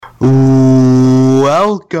Welcome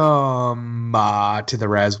to the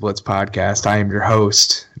RazzBlitz podcast. I am your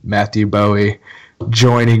host, Matthew Bowie.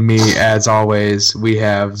 Joining me, as always, we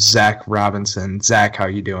have Zach Robinson. Zach, how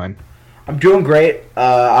you doing? I'm doing great.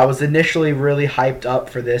 I was initially really hyped up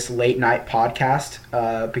for this late night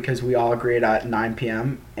podcast because we all agreed at 9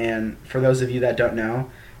 p.m. And for those of you that don't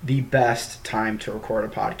know, the best time to record a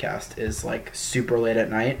podcast is like super late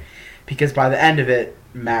at night because by the end of it,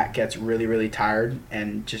 Matt gets really, really tired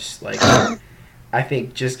and just like I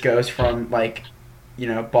think just goes from like, you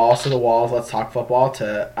know, balls to the walls, let's talk football,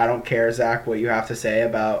 to I don't care, Zach, what you have to say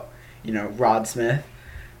about, you know, Rod Smith.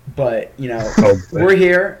 But, you know, we're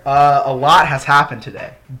here. A lot has happened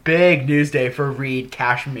today. Big news day for Reid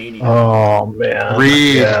Cash Mania. Oh, man.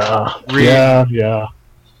 Reid. Yeah.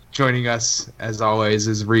 Joining us, as always,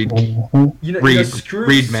 is Reid. Mm-hmm.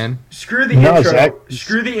 Reid, man. Screw the intro. Zach,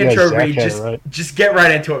 screw the intro, Zach Reid. Just get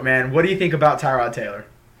right into it, man. What do you think about Tyrod Taylor?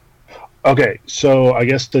 Okay, so I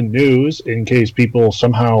guess the news, in case people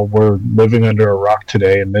somehow were living under a rock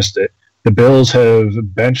today and missed it, the Bills have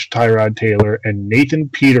benched Tyrod Taylor, and Nathan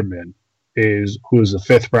Peterman, who is the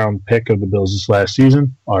fifth-round pick of the Bills this last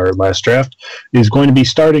season, or last draft, is going to be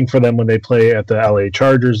starting for them when they play at the LA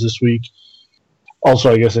Chargers this week.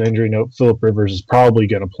 Also, I guess an injury note, Phillip Rivers is probably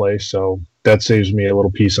going to play, so that saves me a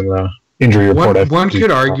little piece in the injury report. One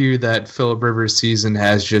could argue that Phillip Rivers' season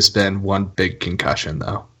has just been one big concussion,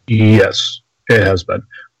 though. Yes, it has been.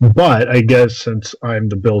 But I guess since I'm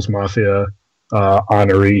the Bills Mafia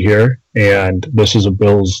honoree here, and this is a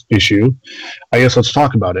Bills issue, I guess let's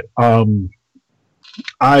talk about it.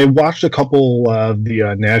 I watched a couple of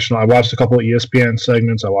I watched a couple of ESPN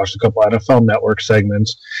segments, I watched a couple of NFL Network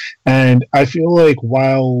segments, and I feel like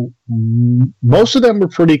while most of them were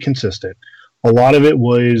pretty consistent, a lot of it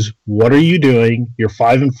was, what are you doing? You're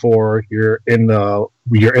 5-4. You're in the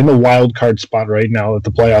wild card spot right now that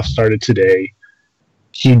the playoffs started today.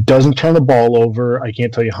 He doesn't turn the ball over. I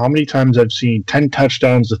can't tell you how many times I've seen 10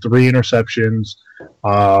 touchdowns to 3 interceptions.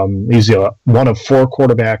 He's one of 4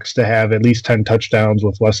 quarterbacks to have at least 10 touchdowns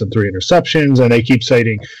with less than 3 interceptions. And they keep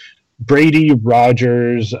citing Brady,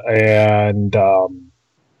 Rodgers, and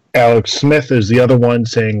Alex Smith is the other one,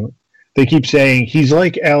 saying they keep saying he's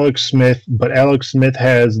like Alex Smith, but Alex Smith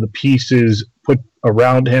has the pieces put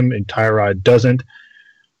around him and Tyrod doesn't.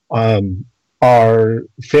 Our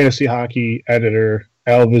fantasy hockey editor,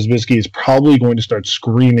 Al Visbisky, is probably going to start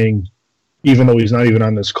screaming, even though he's not even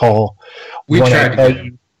on this call. We tried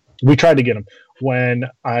to get him. When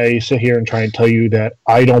I sit here and try and tell you that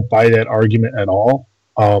I don't buy that argument at all.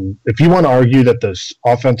 If you want to argue that the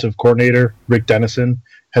offensive coordinator, Rick Dennison,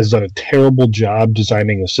 has done a terrible job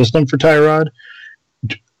designing a system for Tyrod,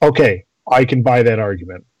 okay, I can buy that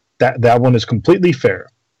argument. That one is completely fair.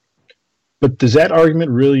 But does that argument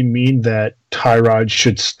really mean that Tyrod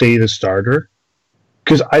should stay the starter?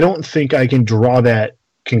 Because I don't think I can draw that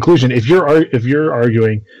conclusion. If you're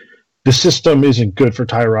arguing the system isn't good for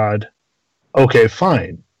Tyrod, okay,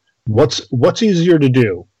 fine. What's easier to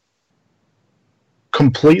do?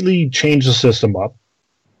 Completely change the system up,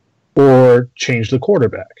 or change the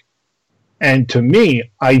quarterback? And to me,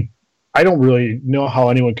 I don't really know how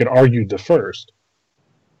anyone could argue the first.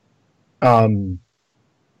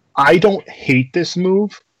 I don't hate this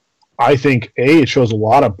move. I think, it shows a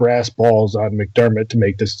lot of brass balls on McDermott to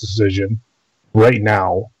make this decision right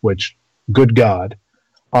now, which, good God.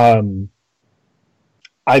 I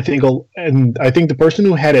think the person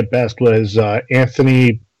who had it best was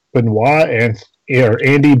Anthony Benoit,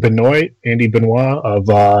 Andy Benoit of,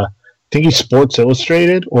 I think he's Sports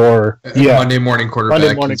Illustrated, Monday Morning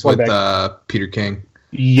Quarterback. With Peter King.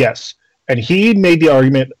 Yes. And he made the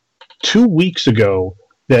argument 2 weeks ago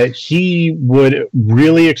that he would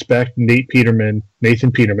really expect Nathan Peterman,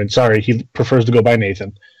 he prefers to go by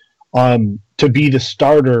Nathan, to be the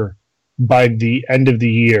starter by the end of the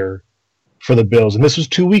year for the Bills. And this was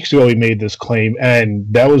 2 weeks ago he made this claim, and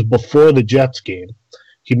that was before the Jets game.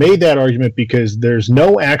 He made that argument because there's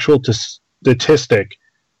no actual statistic,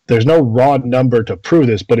 there's no raw number to prove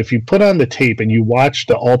this, but if you put on the tape and you watch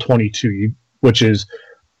the all 22, which is,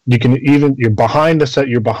 you're behind the set,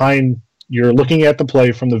 you're looking at the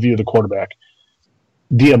play from the view of the quarterback.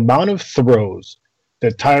 The amount of throws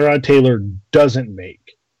that Tyrod Taylor doesn't make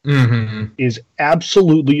is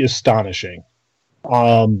absolutely astonishing.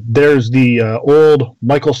 There's the old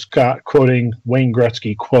Michael Scott quoting Wayne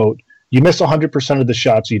Gretzky quote, "You miss 100% of the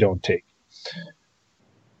shots you don't take."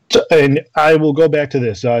 And I will go back to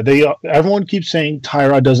this. Everyone keeps saying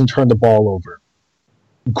Tyrod doesn't turn the ball over.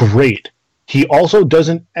 Great. He also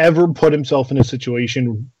doesn't ever put himself in a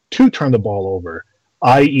situation to turn the ball over,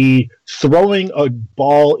 i.e. throwing a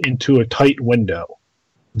ball into a tight window.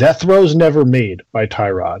 That throw's never made by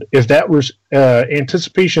Tyrod. If that was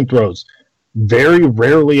anticipation throws, very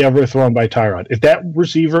rarely ever thrown by Tyrod. If that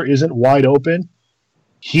receiver isn't wide open,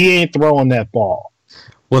 he ain't throwing that ball.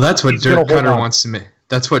 Well, that's what Dirk Cutter wants to make.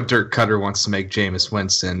 That's what Dirk Cutter wants to make Jameis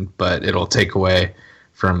Winston, but it'll take away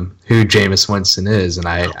from who Jameis Winston is. And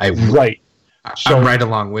I'm right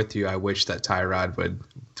along with you. I wish that Tyrod would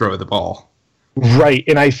throw the ball. Right,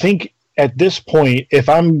 and I think at this point, if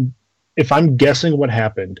I'm guessing what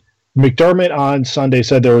happened, McDermott on Sunday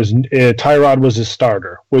said Tyrod was his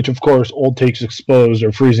starter, which of course Old Takes Exposed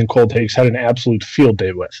or Freezing Cold Takes had an absolute field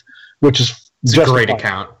day with, which is a great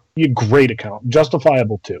account. Great account,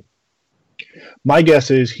 justifiable too. My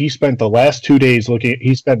guess is he spent the last 2 days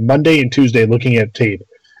he spent Monday and Tuesday looking at tape,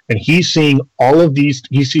 and he's seeing all of these.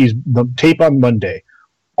 He sees the tape on Monday,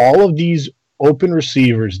 all of these open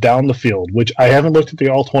receivers down the field, which I haven't looked at the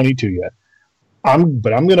all 22 yet.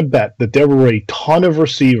 But I'm going to bet that there were a ton of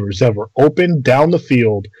receivers that were open down the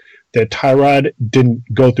field that Tyrod didn't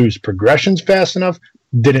go through his progressions fast enough,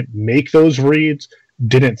 didn't make those reads,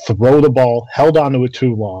 didn't throw the ball, held onto it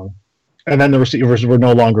too long, and then the receivers were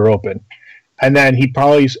no longer open. And then he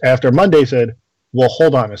probably, after Monday, said, well,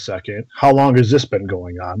 hold on a second. How long has this been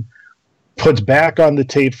going on? Puts back on the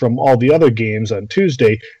tape from all the other games on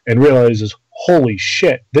Tuesday and realizes, holy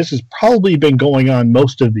shit, this has probably been going on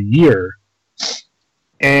most of the year.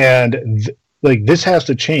 And this has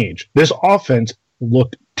to change. This offense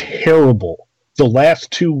looked terrible. The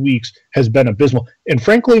last 2 weeks has been abysmal. And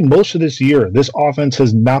frankly, most of this year, this offense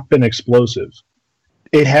has not been explosive.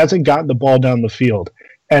 It hasn't gotten the ball down the field.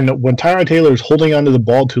 And when Tyrod Taylor is holding onto the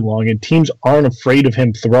ball too long and teams aren't afraid of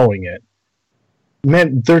him throwing it,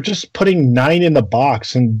 man, they're just putting 9 in the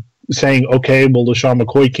box and saying, okay, well, LaShawn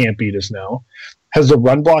McCoy can't beat us now. Has the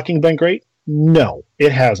run blocking been great? No,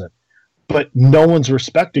 it hasn't. But no one's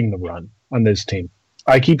respecting the run on this team.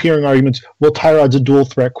 I keep hearing arguments, well, Tyrod's a dual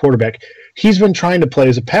threat quarterback. He's been trying to play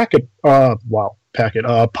as a pocket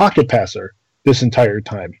passer this entire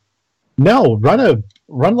time. No, run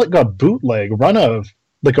like a bootleg,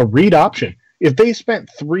 like a read option. If they spent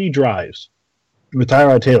 3 drives with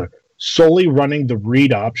Tyrod Taylor solely running the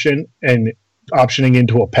read option and optioning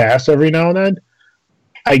into a pass every now and then,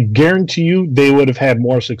 I guarantee you they would have had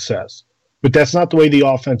more success. But that's not the way the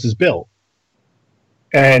offense is built.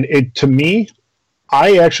 And to me,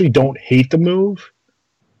 I actually don't hate the move,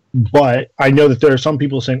 but I know that there are some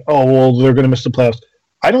people saying, oh, well, they're going to miss the playoffs.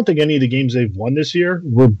 I don't think any of the games they've won this year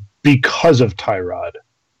were because of Tyrod.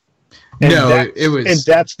 And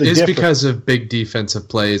that's the difference. Because of big defensive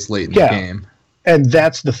plays late in the game. And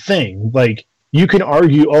that's the thing. Like, you can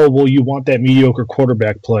argue, oh, well, you want that mediocre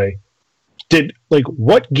quarterback play.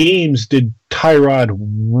 What games did Tyrod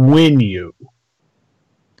win you?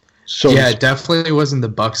 So it definitely wasn't the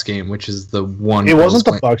Bucs game, which is the one. It wasn't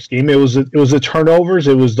the Bucs game. It was the turnovers.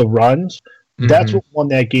 It was the runs. Mm-hmm. That's what won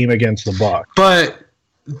that game against the Bucs. But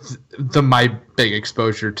my big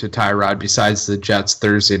exposure to Tyrod, besides the Jets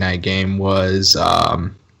Thursday night game, was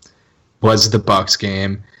the Bucs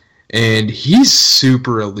game, and he's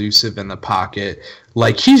super elusive in the pocket.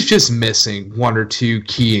 Like, he's just missing 1 or 2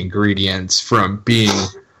 key ingredients from being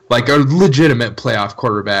like a legitimate playoff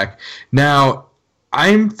quarterback. Now,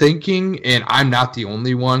 I'm thinking, and I'm not the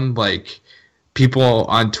only one, like, people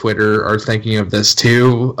on Twitter are thinking of this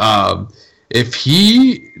too. If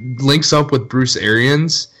he links up with Bruce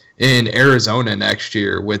Arians in Arizona next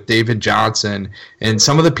year with David Johnson and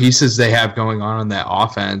some of the pieces they have going on in that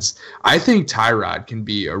offense, I think Tyrod can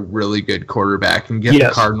be a really good quarterback and get the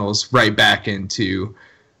Cardinals right back into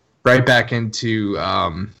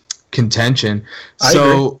contention. I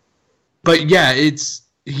agree. But yeah,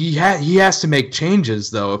 he has to make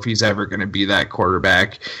changes, though, if he's ever going to be that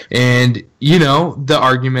quarterback. And, the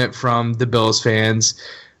argument from the Bills fans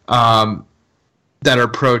that are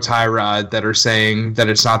pro-Tyrod, that are saying that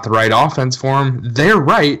it's not the right offense for him, they're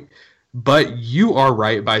right, but you are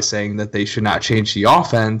right by saying that they should not change the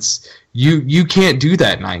offense. You can't do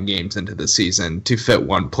that 9 games into the season to fit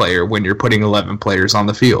one player when you're putting 11 players on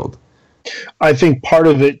the field. I think part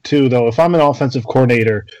of it, too, though, if I'm an offensive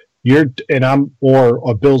coordinator – or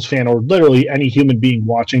a Bills fan, or literally any human being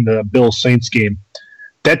watching the Bills Saints game,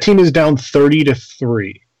 that team is down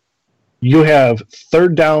 30-3. You have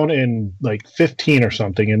 3rd down and 15 or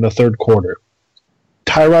something in the 3rd quarter.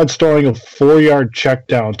 Tyrod's throwing a 4-yard check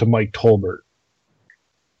down to Mike Tolbert.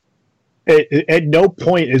 At no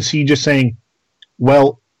point is he just saying,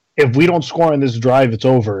 well, if we don't score on this drive, it's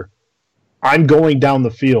over. I'm going down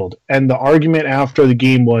the field. And the argument after the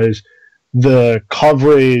game was, the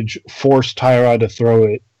coverage forced Tyrod to throw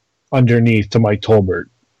it underneath to Mike Tolbert.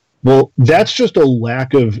 Well, that's just a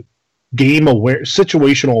lack of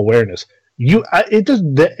situational awareness. It does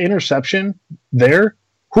the interception there.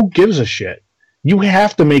 Who gives a shit? You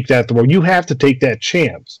have to make that throw. You have to take that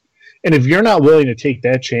chance. And if you're not willing to take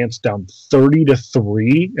that chance down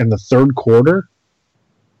 30-3 in the third quarter,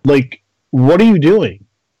 like, what are you doing?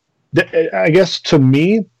 I guess to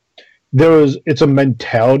me, it's a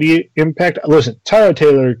mentality impact. Listen, Tyrod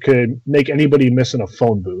Taylor could make anybody miss in a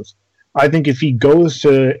phone booth. I think if he goes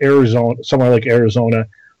to Arizona, somewhere like Arizona,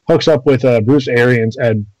 hooks up with Bruce Arians,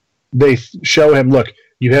 and they show him, look,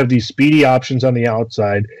 you have these speedy options on the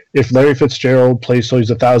outside. If Larry Fitzgerald plays till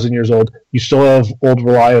he's 1,000 years old, you still have old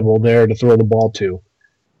reliable there to throw the ball to.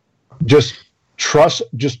 Just trust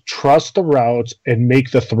the routes and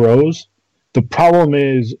make the throws. The problem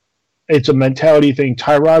is, it's a mentality thing.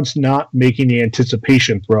 Tyrod's not making the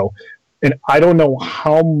anticipation throw. And I don't know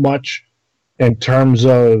how much in terms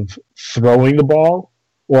of throwing the ball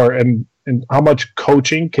and how much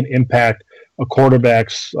coaching can impact a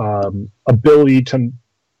quarterback's ability to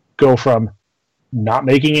go from not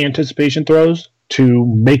making anticipation throws to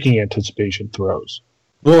making anticipation throws.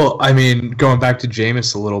 Well, I mean, going back to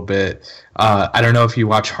Jameis a little bit, I don't know if you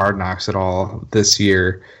watch Hard Knocks at all this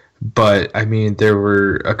year, but, I mean, there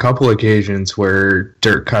were a couple occasions where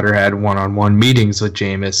Dirk Cutter had one-on-one meetings with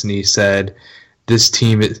Jameis, and he said, this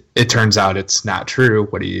team, it turns out it's not true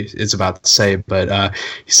what he is about to say, but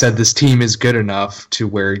he said this team is good enough to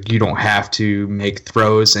where you don't have to make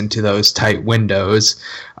throws into those tight windows.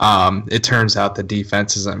 It turns out the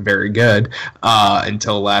defense isn't very good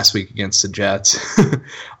until last week against the Jets.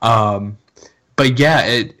 But yeah,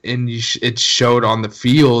 it showed on the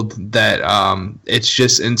field that it's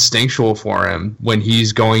just instinctual for him when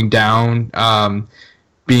he's going down,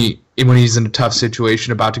 when he's in a tough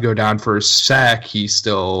situation about to go down for a sack, he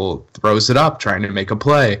still throws it up trying to make a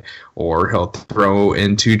play, or he'll throw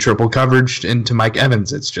into triple coverage into Mike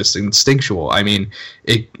Evans. It's just instinctual. I mean,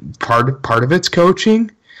 part of it's coaching,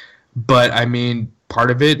 but I mean, part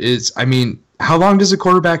of it is, I mean, how long does a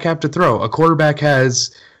quarterback have to throw? A quarterback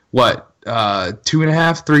has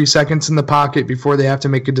 2.5, 3 seconds in the pocket before they have to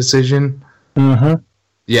make a decision. Mm-hmm.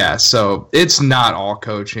 Yeah, so it's not all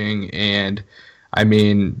coaching, and I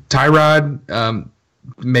mean, Tyrod,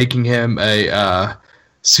 making him a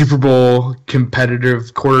Super Bowl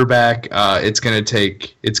competitive quarterback, it's gonna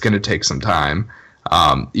take some time,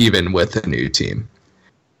 even with a new team.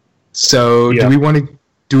 So, yeah.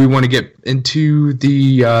 Do we want to get into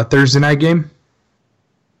the Thursday night game?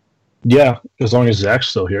 Yeah, as long as Zach's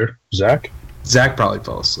still here. Zach probably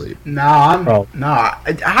fell asleep. No.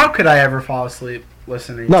 How could I ever fall asleep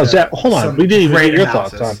listening? No, Zach, hold on. We didn't even get your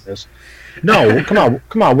thoughts on this. No, come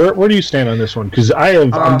on. Where do you stand on this one? Because I'm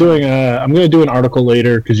going to do an article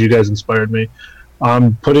later because you guys inspired me.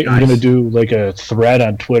 I'm going to do like a thread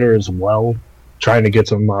on Twitter as well, trying to get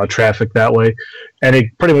some traffic that way. And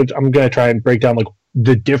I'm going to try and break down like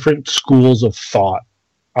the different schools of thought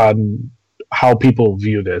on how people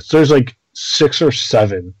view this. There's like 6 or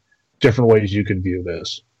 7 different ways you can view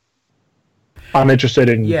this. I'm interested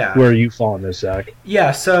in where you fall on this, Zach.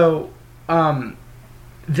 Yeah. So.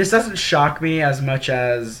 This doesn't shock me as much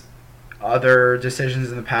as other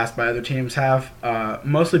decisions in the past by other teams have,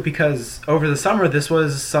 mostly because over the summer this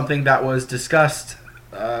was something that was discussed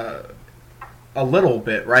a little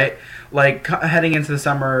bit, right? Like heading into the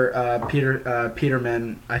summer,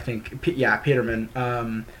 Peterman, I think, Peterman.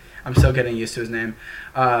 I'm still getting used to his name.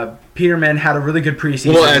 Peterman had a really good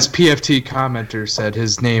preseason. Well, as PFT commenter said,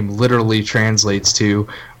 his name literally translates to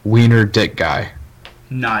Wiener Dick Guy.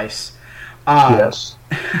 Nice. Yes.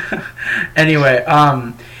 Anyway,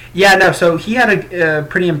 so he had a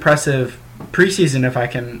pretty impressive preseason, if I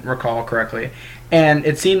can recall correctly, and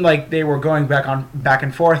it seemed like they were going back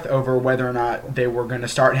and forth over whether or not they were going to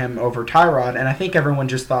start him over Tyrod, and I think everyone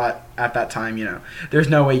just thought at that time, there's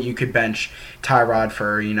no way you could bench Tyrod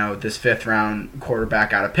for, this 5th round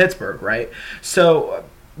quarterback out of Pittsburgh, right? So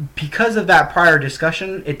because of that prior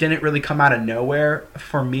discussion, it didn't really come out of nowhere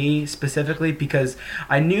for me specifically, because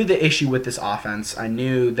I knew the issue with this offense. I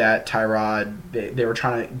knew that Tyrod, they were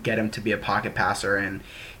trying to get him to be a pocket passer, and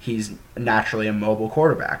he's naturally a mobile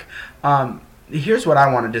quarterback. Here's what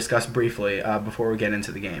I want to discuss briefly before we get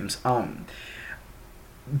into the games.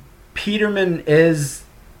 Peterman is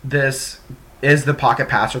the pocket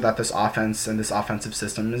passer that this offense and this offensive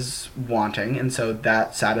system is wanting, and so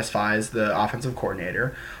that satisfies the offensive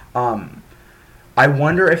coordinator. I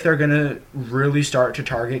wonder if they're going to really start to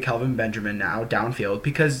target Kelvin Benjamin now downfield,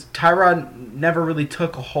 because Tyrod never really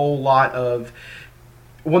took a whole lot of...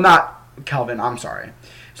 Well, not Kelvin, I'm sorry.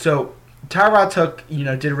 So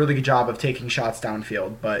Tyrod did a really good job of taking shots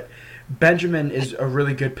downfield, but Benjamin is a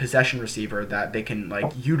really good possession receiver that they can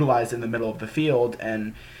like utilize in the middle of the field,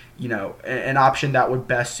 and an option that would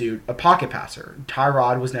best suit a pocket passer.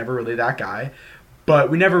 Tyrod was never really that guy,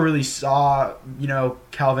 but we never really saw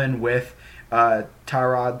Kelvin with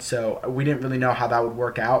Tyrod, so we didn't really know how that would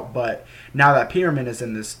work out. But now that Peterman is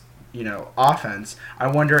in this offense, I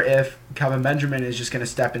wonder if Kelvin Benjamin is just going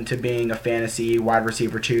to step into being a fantasy wide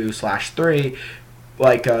receiver 2/3,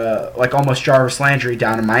 like almost Jarvis Landry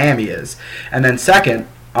down in Miami is. And then second,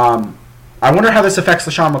 I wonder how this affects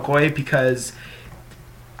LaShawn McCoy, because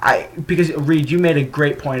Reid, you made a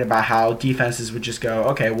great point about how defenses would just go,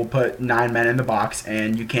 okay, we'll put 9 men in the box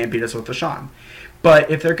and you can't beat us with LaShawn. But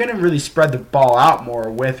if they're going to really spread the ball out more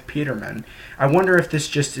with Peterman, I wonder if this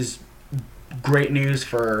just is great news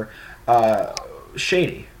for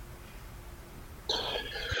Shady.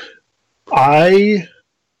 I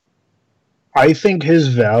think his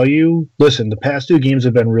value. Listen, the past 2 games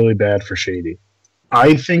have been really bad for Shady.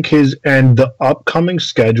 I think the upcoming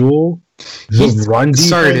schedule. Run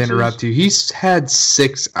sorry to interrupt you. He's had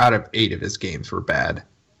 6 out of 8 of his games were bad,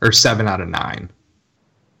 or 7 out of 9.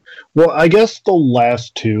 Well, I guess the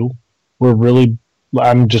last 2 were really.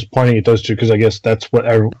 I'm just pointing at those 2 because I guess that's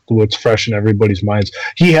what's fresh in everybody's minds.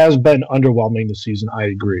 He has been underwhelming this season. I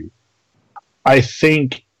agree. I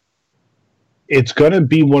think it's going to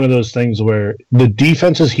be one of those things where the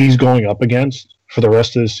defenses he's going up against for the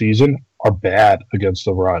rest of the season are bad against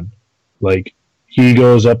the run. Like, he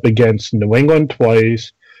goes up against New England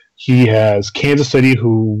twice. He has Kansas City,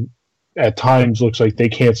 who at times looks like they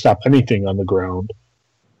can't stop anything on the ground.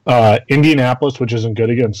 Indianapolis, which isn't good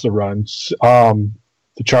against the runs.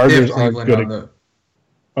 The Chargers aren't good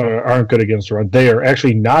against the run. They are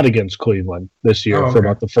actually not against Cleveland this year for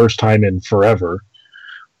about the first time in forever.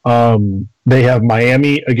 They have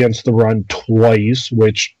Miami against the run twice,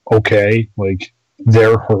 which, okay, like,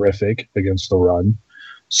 they're horrific against the run.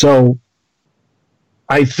 So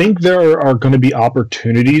I think there are going to be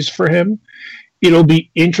opportunities for him. It'll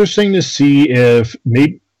be interesting to see if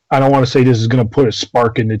maybe, I don't want to say this is going to put a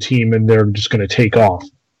spark in the team and they're just going to take off.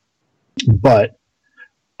 But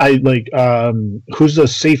I like, who's the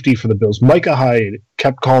safety for the Bills? Micah Hyde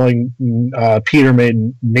kept calling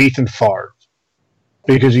Peterman Nathan Favre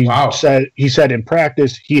because he said in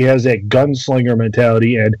practice he has that gunslinger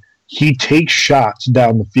mentality and he takes shots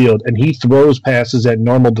down the field and he throws passes that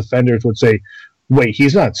normal defenders would say, wait,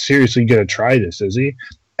 he's not seriously going to try this, is he?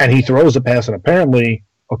 And he throws a pass, and apparently,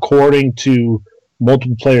 according to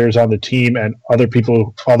multiple players on the team and other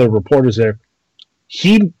reporters there,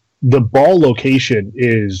 the ball location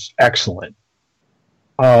is excellent.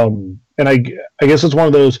 And I guess it's one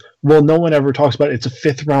of those, well, no one ever talks about it. It's a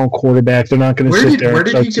 5th-round quarterback. They're not going to sit there and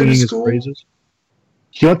start singing his praises.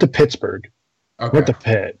 He went to Pittsburgh. Okay. Went to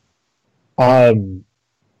Pitt. And,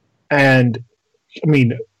 I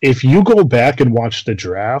mean, if you go back and watch the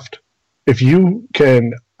draft, if you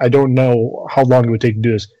can, I don't know how long it would take to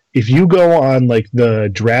do this. If you go on like the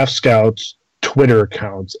draft scouts Twitter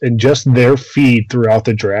accounts and just their feed throughout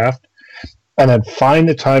the draft, and then find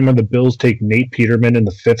the time when the Bills take Nate Peterman in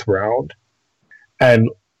the 5th round and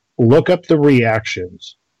look up the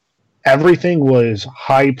reactions, everything was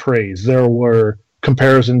high praise. There were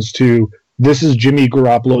comparisons to, this is Jimmy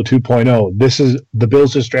Garoppolo 2.0. This is the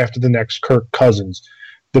Bills just drafted the next Kirk Cousins.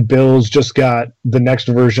 The Bills just got the next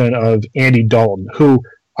version of Andy Dalton, who,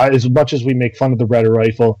 as much as we make fun of the red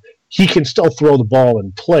rifle, he can still throw the ball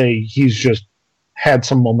and play. He's just had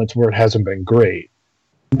some moments where it hasn't been great.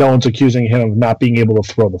 No one's accusing him of not being able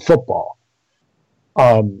to throw the football.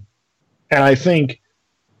 And I think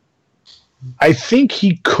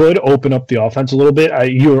he could open up the offense a little bit.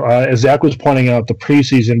 As Zach was pointing out, the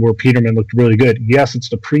preseason where Peterman looked really good. Yes, it's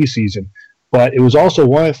the preseason, but it was also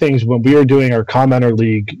one of the things when we were doing our Commenter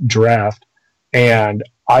League draft, and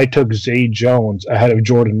I took Zay Jones ahead of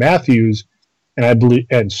Jordan Matthews, and I believe,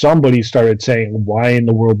 and somebody started saying, "Why in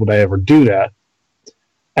the world would I ever do that?"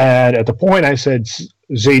 And at the point, I said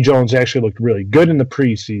Zay Jones actually looked really good in the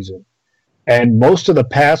preseason. And most of the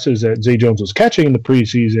passes that Zay Jones was catching in the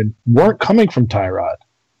preseason weren't coming from Tyrod.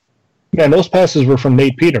 Man, those passes were from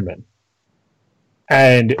Nate Peterman.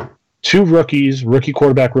 And 2 rookies, rookie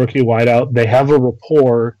quarterback, rookie wideout, they have a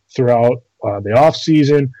rapport throughout the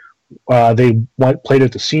offseason. They played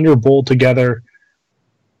at the Senior Bowl together.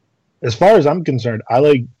 As far as I'm concerned, I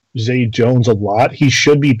like Zay Jones a lot. He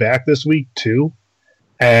should be back this week, too.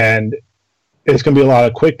 And it's going to be a lot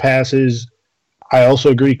of quick passes. I also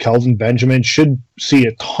agree Kelvin Benjamin should see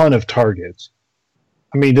a ton of targets.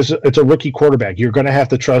 I mean, it's a rookie quarterback. You're going to have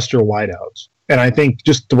to trust your wideouts. And I think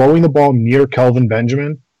just throwing the ball near Kelvin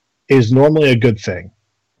Benjamin is normally a good thing.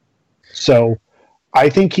 So I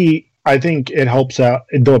think I think it helps out.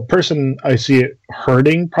 The person I see it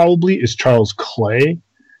hurting probably is Charles Clay.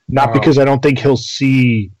 Not because I don't think he'll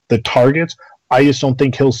see the targets. I just don't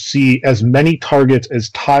think he'll see as many targets as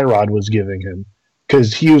Tyrod was giving him.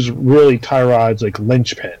 Because he was really Tyrod's like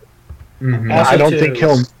linchpin. Mm-hmm. I don't think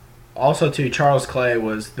he'll... Also, too, Charles Clay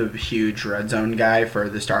was the huge red zone guy for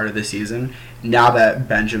the start of the season. Now that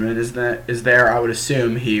Benjamin is there, I would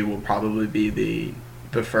assume he will probably be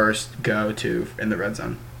the first go-to in the red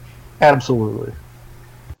zone. Absolutely.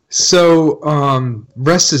 So,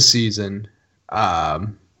 rest of the season,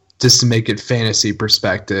 just to make it fantasy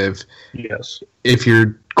perspective, yes. If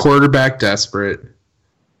you're quarterback desperate,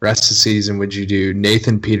 rest of the season, would you do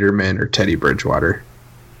Nathan Peterman or Teddy Bridgewater?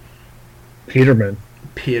 Peterman.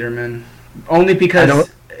 Only because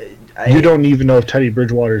you don't even know if Teddy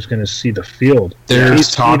Bridgewater is going to see the field.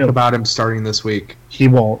 There's talk about him starting this week. He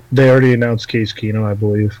won't. They already announced Case Keenum, I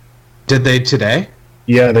believe. Did they today?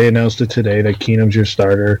 Yeah, they announced it today that Keenum's your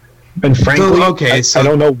starter. And frankly, I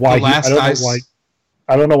don't know why.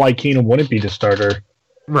 I don't know why Keenum wouldn't be the starter.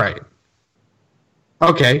 Right.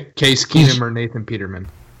 Okay, Case Keenum or Nathan Peterman?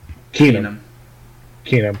 Keenum.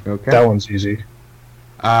 Okay. That one's easy.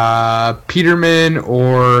 Peterman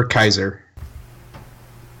or Kaiser?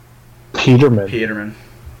 Peterman.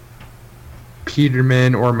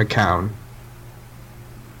 Peterman or McCown?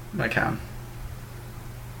 McCown.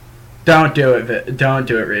 Don't do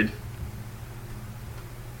it, Reid.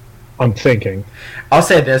 I'm thinking. I'll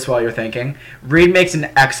say this while you're thinking. Reid makes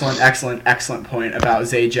an excellent point about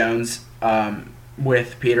Zay Jones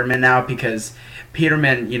with Peterman now, because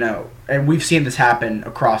Peterman, and we've seen this happen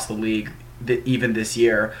across the league even this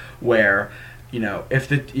year, where if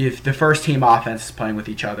the first team offense is playing with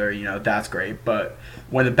each other, that's great, but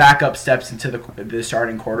when the backup steps into the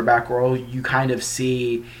starting quarterback role, you kind of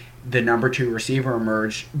see the number 2 receiver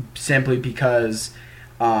emerge simply because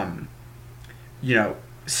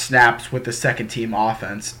snaps with the second team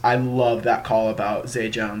offense. I love that call about Zay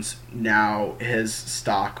Jones, now his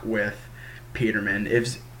stock with Peterman.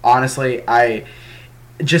 Honestly,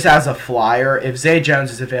 just as a flyer, if Zay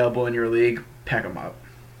Jones is available in your league, pick him up.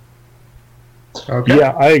 Okay.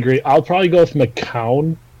 Yeah, I agree. I'll probably go with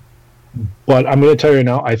McCown, but I'm going to tell you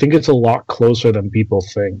now, I think it's a lot closer than people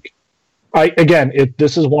think.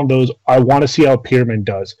 This is one of those, I want to see how Peterman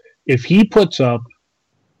does. If he puts up,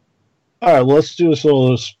 all right, let's do this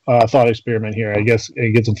little thought experiment here. I guess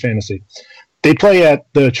it gets some fantasy. They play at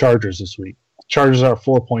the Chargers this week. Chargers are a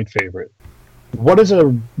 4-point favorite. What does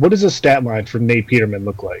a stat line for Nate Peterman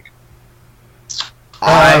look like?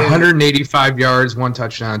 185 yards, 1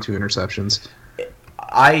 touchdown, 2 interceptions.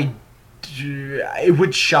 It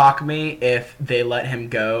would shock me if they let him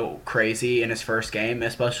go crazy in his first game,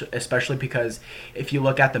 especially because if you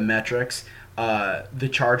look at the metrics, the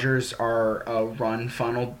Chargers are a run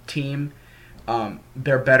funnel team.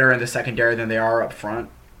 They're better in the secondary than they are up front.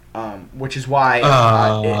 Which is why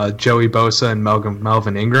Joey Bosa and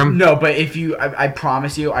Melvin Ingram. No, but if you, I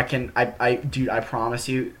promise you, I promise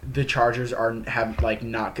you, the Chargers have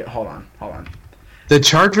not good. Hold on. The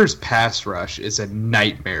Chargers' pass rush is a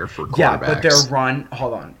nightmare for quarterbacks. Yeah, but their run.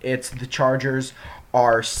 Hold on. It's the Chargers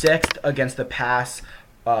are 6th against the pass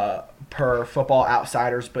per Football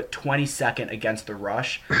Outsiders, but 22nd against the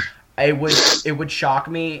rush. It would shock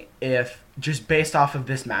me if, just based off of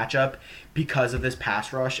this matchup, because of this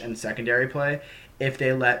pass rush and secondary play, if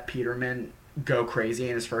they let Peterman go crazy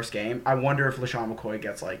in his first game. I wonder if LaShawn McCoy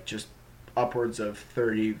gets just upwards of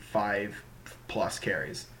 35 plus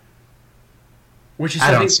carries.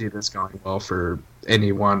 I don't see this going well for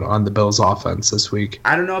anyone on the Bills offense this week.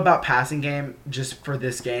 I don't know about passing game just for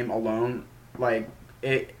this game alone. I'm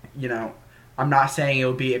not saying it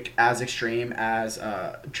will be as extreme as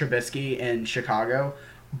Trubisky in Chicago,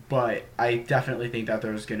 but I definitely think that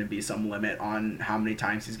there's going to be some limit on how many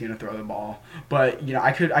times he's going to throw the ball. But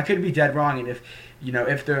I could be dead wrong, and if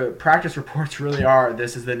the practice reports really are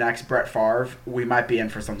this is the next Brett Favre, we might be in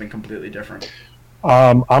for something completely different.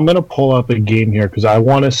 I'm going to pull up a game here because I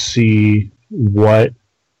want to see what.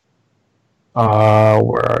 Where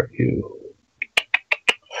are you?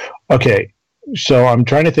 Okay, so I'm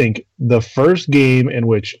trying to think. The first game in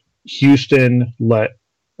which Houston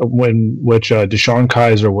Deshaun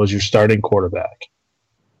Kaiser was your starting quarterback.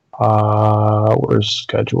 Where's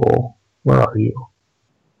schedule? Where are you?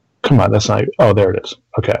 Come on, that's not. Oh, there it is.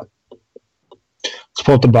 Okay, let's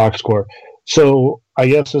pull up the box score. So I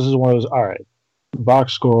guess this is one of those. All right.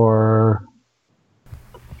 Box score.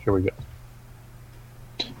 Here we go.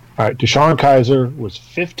 All right, Deshaun Kaiser was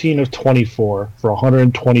 15 of 24 for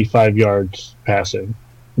 125 yards passing.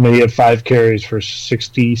 And then he had 5 carries for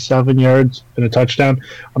 67 yards and a touchdown.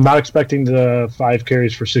 I'm not expecting the 5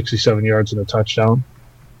 carries for 67 yards and a touchdown.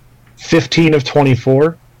 15 of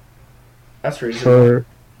 24. That's reasonable.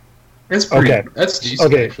 That's pretty. Okay. That's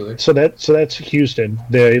decent. Okay, actually. So that's Houston.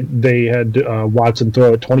 They had Watson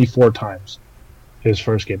throw it 24 times his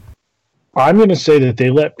first game. I'm going to say that they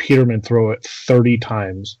let Peterman throw it 30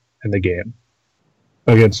 times in the game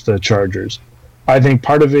against the Chargers. I think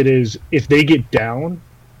part of it is if they get down,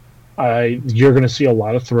 you're going to see a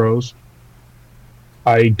lot of throws.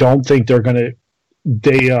 I don't think they're going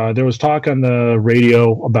to. There was talk on the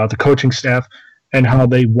radio about the coaching staff and how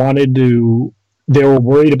they wanted to. They were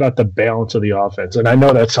worried about the balance of the offense, and I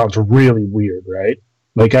know that sounds really weird, right?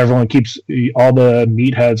 Like everyone keeps all the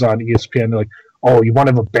meatheads on ESPN. They're like, "Oh, you want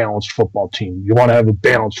to have a balanced football team. You want to have a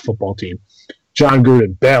balanced football team." John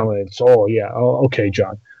Gruden, balance. Oh yeah, okay,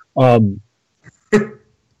 John.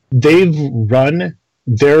 They've run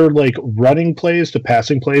their like running plays to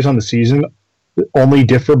passing plays on the season only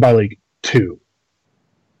differ by like 2.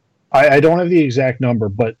 I don't have the exact number,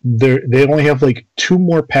 but they only have like 2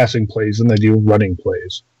 more passing plays than they do running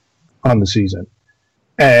plays on the season,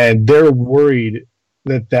 and they're worried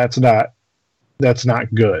that that's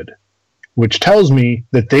not good, which tells me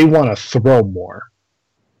that they want to throw more.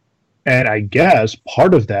 And I guess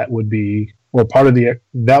part of that would be, or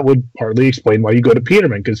that would partly explain why you go to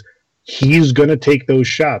Peterman, because he's going to take those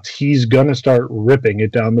shots. He's going to start ripping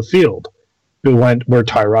it down the field, where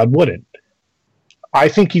Tyrod wouldn't. I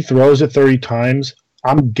think he throws it 30 times.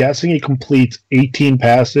 I'm guessing he completes 18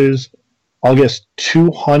 passes. I'll guess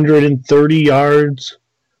 230 yards,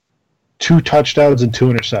 2 touchdowns, and 2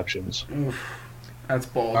 interceptions. Oof, that's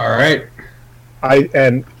bold. All right.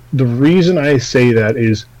 And the reason I say that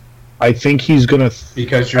is I think he's going to...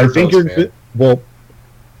 Because you're a Bills fan. Well,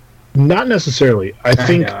 not necessarily. I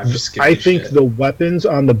think the weapons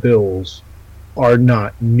on the Bills are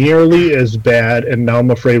not nearly as bad, and now I'm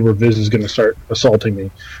afraid where Viz is going to start assaulting me.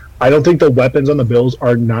 I don't think the weapons on the Bills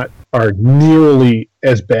are nearly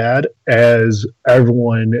as bad as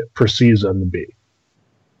everyone perceives them to be.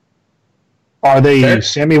 Are they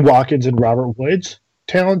Sammy Watkins and Robert Woods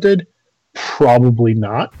talented? Probably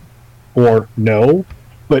not, or no.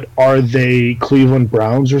 But are they Cleveland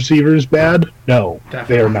Browns receivers bad? No,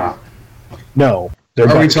 Definitely they are not. No.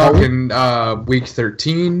 Are we talking Week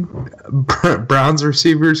 13 Browns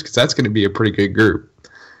receivers? Because that's going to be a pretty good group.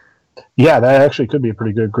 Yeah, that actually could be a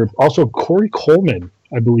pretty good group. Also, Corey Coleman,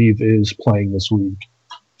 I believe, is playing this week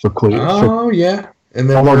for Cleveland. Oh, yeah. And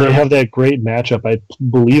then although they have that great matchup, I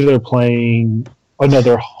believe they're playing... Oh, no,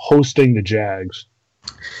 they're hosting the Jags.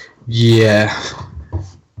 Yeah.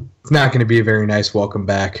 It's not going to be a very nice welcome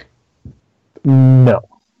back. No.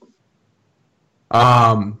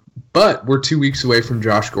 But we're 2 weeks away from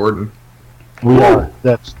Josh Gordon. We are.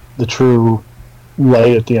 That's the true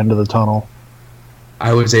light at the end of the tunnel.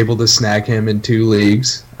 I was able to snag him in 2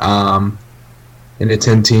 leagues, in a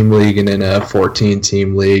 10-team league and in a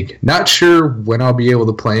 14-team league. Not sure when I'll be able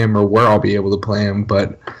to play him or where I'll be able to play him,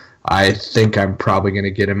 but I think I'm probably going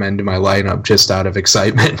to get him into my lineup just out of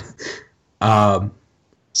excitement.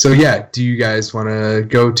 So, yeah, do you guys want to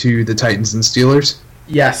go to the Titans and Steelers?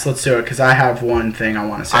 Yes, let's do it, because I have one thing I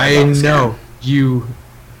want to say I about this know. game.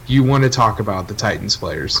 You want to talk about the Titans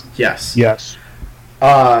players. Yes. Yes.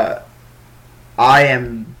 I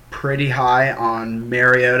am pretty high on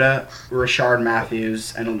Mariota, Rashard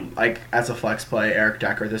Matthews, and like as a flex play, Eric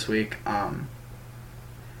Decker this week.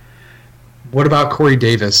 What about Corey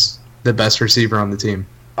Davis, the best receiver on the team?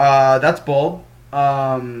 That's bold.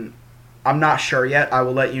 I'm not sure yet. I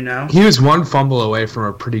will let you know. He was 1 fumble away from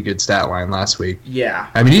a pretty good stat line last week.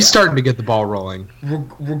 Yeah. I mean, he's starting to get the ball rolling.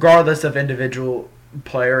 Regardless of individual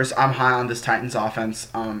players, I'm high on this Titans offense.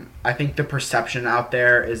 I think the perception out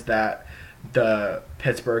there is that the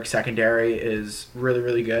Pittsburgh secondary is really,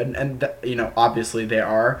 really good. And, obviously they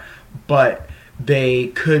are. But they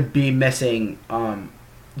could be missing...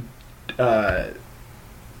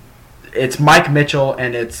 it's Mike Mitchell,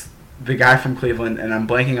 and it's the guy from Cleveland, and I'm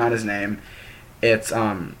blanking on his name. It's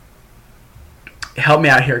help me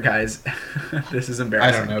out here, guys. This is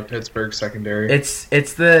embarrassing. I don't know. Pittsburgh secondary. It's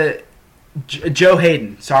the Joe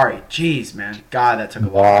Hayden. Sorry, jeez, man. God, that took a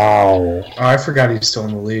while. Wow. Oh, I forgot he's still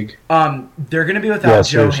in the league. They're gonna be without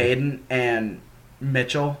Joe Hayden and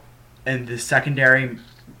Mitchell, and the secondary,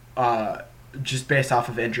 just based off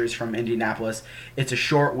of injuries from Indianapolis. It's a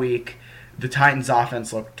short week. The Titans'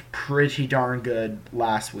 offense looked pretty darn good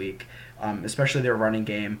last week, especially their running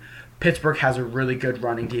game. Pittsburgh has a really good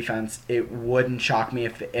running defense. It wouldn't shock me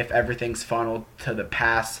if everything's funneled to the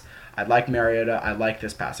pass. I like Mariota. I like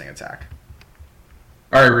this passing attack.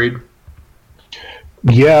 All right, Reid.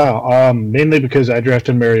 Yeah, mainly because I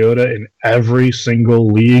drafted Mariota in every single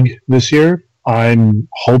league this year. I'm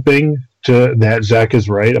hoping that Zach is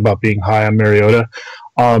right about being high on Mariota.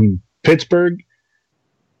 Pittsburgh,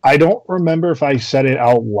 I don't remember if I said it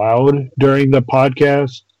out loud during the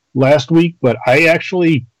podcast last week, but I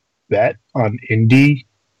actually bet on Indy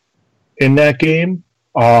in that game.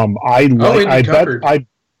 I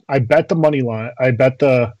bet the money line. I bet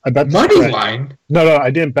the money spread. Line. No,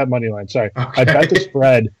 I didn't bet money line. Sorry, Okay. I bet the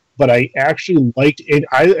spread, but I actually liked it.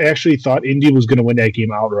 I actually thought Indy was going to win that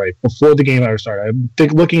game outright before the game ever started.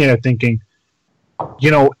 Looking at it, thinking,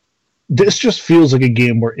 this just feels like a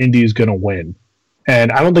game where Indy is going to win,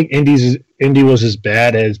 and I don't think Indy was as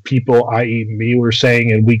bad as people, i.e., me, were saying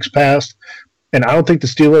in weeks past. And I don't think the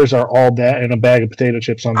Steelers are all that in a bag of potato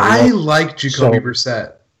chips on the I left. like Jacoby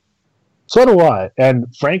Brissett. So do I. And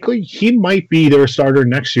frankly, he might be their starter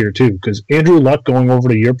next year, too, because Andrew Luck going over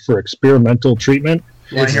to Europe for experimental treatment.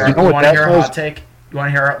 You want to hear a hot take? You want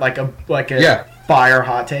to hear like a fire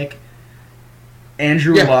hot take?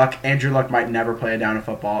 Andrew Luck might never play a down of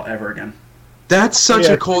football ever again. That's such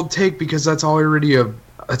a cold take because that's already a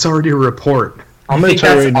report. I'm going to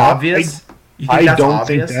tell you right now. Obvious? I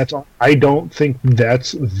don't think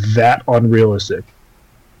that's that unrealistic.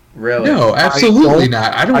 Really? No, absolutely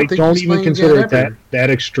not. I don't even consider it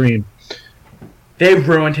that extreme. They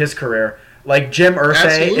ruined his career. Like Jim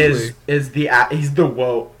Irsay he's the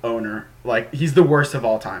woe owner. Like he's the worst of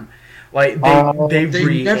all time. Like they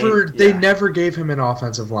never gave him an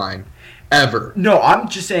offensive line ever. No, I'm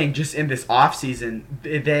just saying just in this offseason,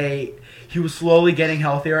 he was slowly getting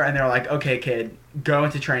healthier and they're like, "Okay, kid, go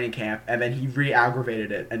into training camp," and then he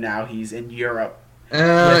re-aggravated it, and now he's in Europe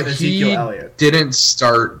with Ezekiel Elliott. Didn't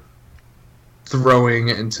start throwing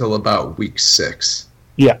until about week 6.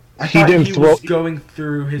 Yeah, he was going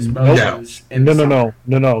through his motions. No.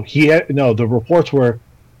 The reports were,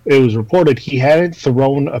 it was reported he hadn't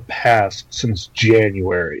thrown a pass since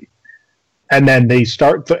January, and then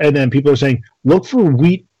people are saying, look for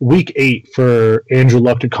week 8 for Andrew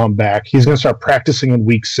Luck to come back. He's going to start practicing in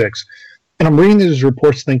week 6. And I'm reading these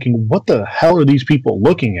reports thinking, what the hell are these people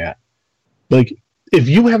looking at? Like, if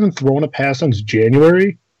you haven't thrown a pass since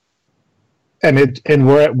January, and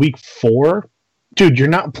we're at week 4, dude, you're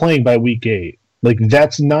not playing by week 8. Like,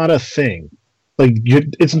 that's not a thing. Like,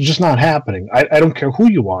 it's just not happening. I don't care who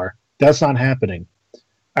you are. That's not happening.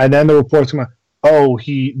 And then the reports come out,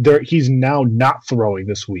 he's now not throwing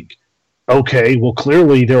this week. Okay, well,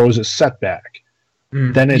 clearly there was a setback.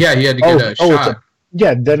 Then he had to get a shot.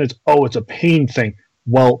 It's a pain thing.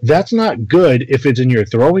 Well, that's not good if it's in your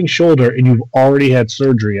throwing shoulder and you've already had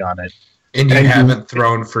surgery on it. And you haven't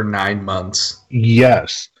thrown for 9 months.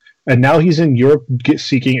 Yes. And now he's in Europe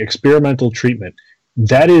seeking experimental treatment.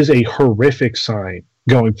 That is a horrific sign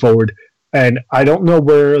going forward. And I don't know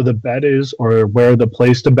where the bet is or where the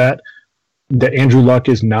place to bet that Andrew Luck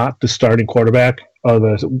is not the starting quarterback of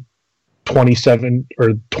the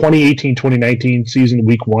 2018-2019 season,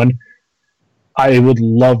 week 1. I would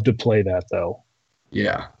love to play that, though.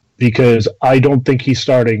 Yeah. Because I don't think he's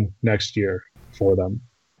starting next year for them.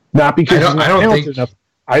 Not because he's not talented enough.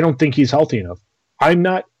 I don't think he's healthy enough. I'm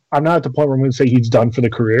not at the point where I'm going to say he's done for the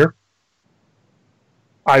career.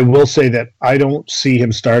 I will say that I don't see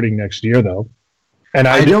him starting next year, though. And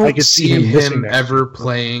I don't see him ever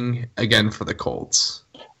playing again for the Colts.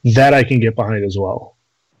 That I can get behind as well.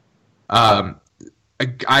 I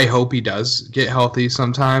hope he does get healthy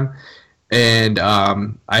sometime. And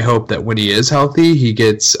I hope that when he is healthy, he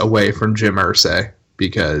gets away from Jim Irsay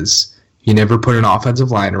because he never put an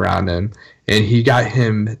offensive line around him, and he got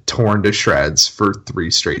him torn to shreds for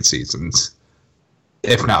 3 straight seasons,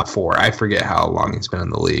 if not 4. I forget how long he's been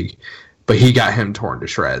in the league, but he got him torn to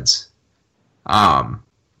shreds.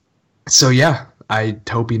 So, yeah, I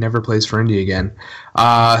hope he never plays for Indy again.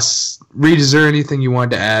 Reid, is there anything you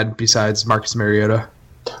wanted to add besides Marcus Mariota?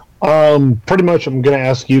 Pretty much I'm going to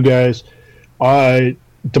ask you guys,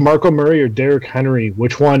 DeMarco Murray or Derrick Henry,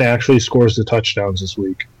 which one actually scores the touchdowns this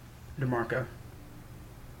week? DeMarco.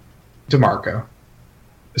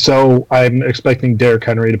 So I'm expecting Derrick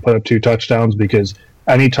Henry to put up 2 touchdowns because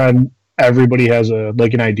anytime everybody has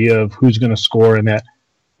an idea of who's going to score in that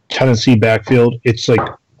Tennessee backfield, it's like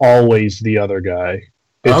always the other guy.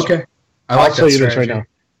 Okay. I'll tell you this right now.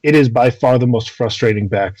 It is by far the most frustrating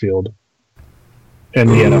backfield in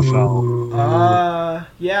the NFL.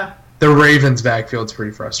 Yeah. The Ravens' backfield's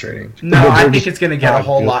pretty frustrating. No, I think it's going to get a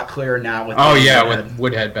whole lot clearer now. With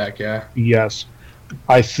Woodhead back, yeah. Yes.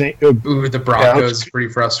 I think... the Broncos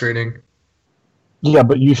pretty frustrating. Yeah,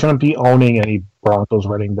 but you shouldn't be owning any Broncos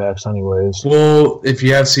running backs anyways. Well, if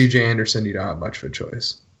you have C.J. Anderson, you don't have much of a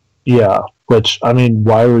choice. Yeah, which, I mean,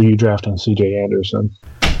 why were you drafting C.J. Anderson?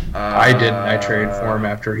 I didn't. I traded for him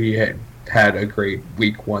after he had a great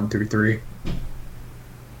week 1 through 3.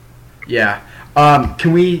 Yeah.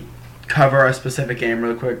 Can we cover a specific game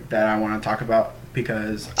real quick that I want to talk about?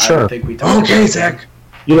 Because Sure. I don't think we talked about Okay, it. Zach.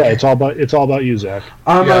 Yeah, it's all about you, Zach.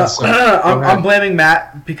 I'm ahead. blaming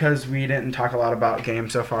Matt because we didn't talk a lot about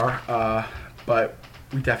games so far. But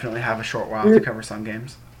we definitely have a short while to cover some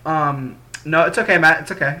games. No, it's okay, Matt.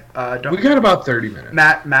 It's okay. We got about 30 minutes.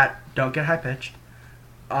 Matt, don't get high pitched.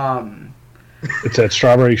 It's that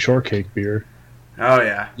strawberry shortcake beer. Oh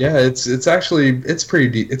yeah. Yeah, it's actually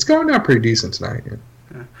pretty. It's going down pretty decent tonight.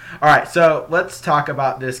 Yeah. All right, so let's talk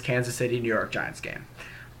about this Kansas City New York Giants game.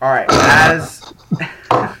 All right, as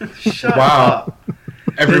shut up.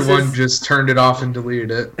 Everyone just turned it off and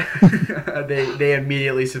deleted it. They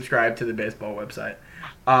immediately subscribed to the baseball website.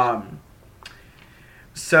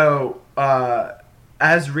 So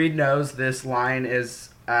as Reid knows, this line is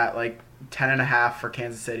at like 10.5 for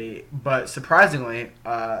Kansas City, but surprisingly,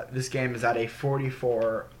 this game is at a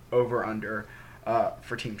 44 over/under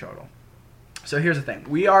for team total. So here's the thing: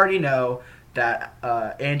 we already know that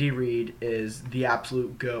Andy Reid is the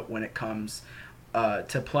absolute GOAT when it comes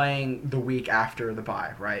to playing the week after the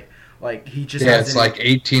bye, right? Like he just it's like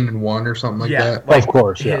 18-1 or something like that. Like, of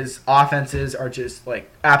course, his offenses are just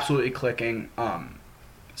like absolutely clicking.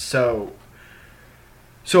 So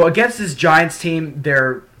against this Giants team,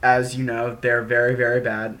 they're, as you know, they're very, very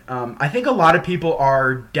bad. I think a lot of people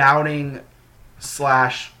are doubting /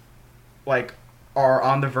 like are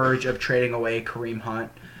on the verge of trading away Kareem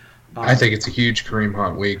Hunt. I think it's a huge Kareem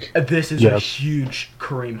Hunt week. This is a huge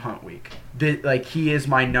Kareem Hunt week. He is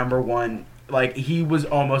my number one. Like, he was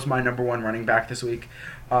almost my number one running back this week.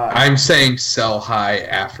 I'm saying sell high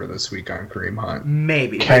after this week on Kareem Hunt.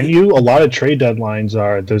 Maybe. Can you? A lot of trade deadlines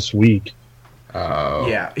are this week. Oh.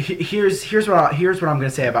 Yeah. Here's what I'm going to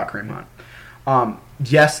say about Kareem Hunt.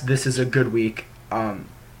 Yes, this is a good week.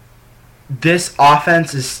 This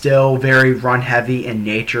offense is still very run heavy in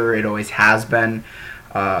nature. It always has been.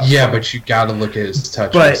 But you got to look at his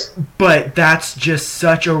touches. But that's just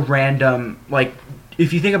such a random, like,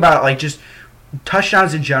 if you think about it, like, just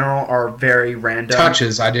touchdowns in general are very random.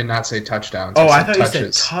 Touches. I did not say touchdowns. I thought touches.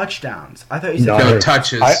 you said touchdowns. I thought you said no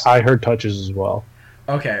touches. I heard touches as well.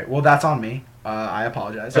 Okay, well, that's on me. I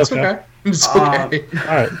apologize. That's okay. It's okay.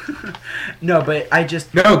 All right. No, but I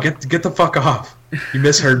just... No, get the fuck off. You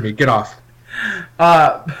misheard me. Get off.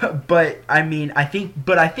 But I mean, I think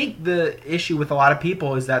the issue with a lot of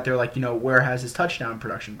people is that they're like, where has his touchdown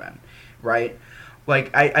production been, right?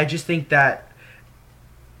 Like, I just think that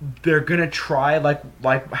they're gonna try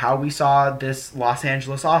like how we saw this Los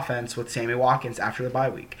Angeles offense with Sammy Watkins after the bye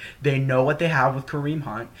week. They know what they have with Kareem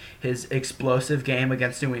Hunt. His explosive game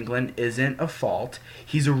against New England isn't a fault.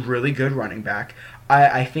 He's a really good running back.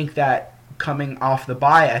 I think that coming off the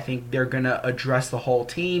bye, I think they're going to address the whole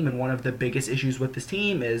team, and one of the biggest issues with this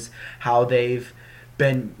team is how they've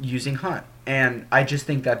been using Hunt. And I just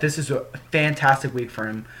think that this is a fantastic week for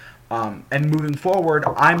him. And moving forward,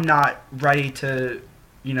 I'm not ready to,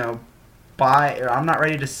 buy, or I'm not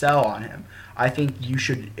ready to sell on him. I think you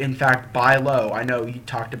should, in fact, buy low. I know you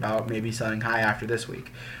talked about maybe selling high after this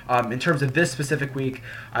week. In terms of this specific week,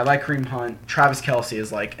 I like Kareem Hunt. Travis Kelce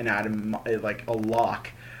is like a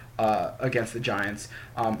lock against the Giants.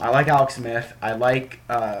 I like Alex Smith.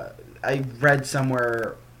 I read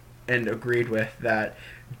somewhere and agreed with that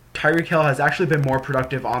Tyreek Hill has actually been more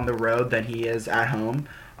productive on the road than he is at home.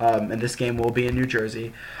 And this game will be in New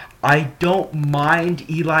Jersey. I don't mind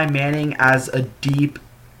Eli Manning as a deep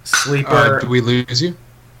sleeper. Did we lose you?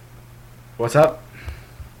 What's up?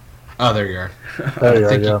 Oh, there you are.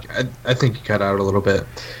 There I think you cut out a little bit.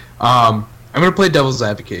 I'm going to play devil's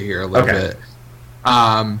advocate here a little bit.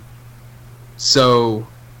 So,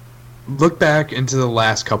 look back into the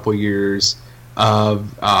last couple years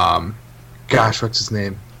of, what's his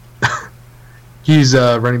name? He's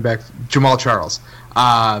running back, Jamal Charles.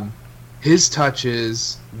 His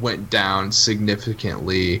touches went down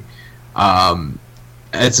significantly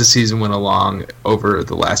as the season went along over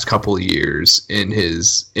the last couple of years when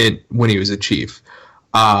he was a Chief.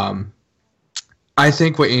 I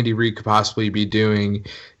think what Andy Reid could possibly be doing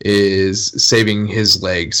is saving his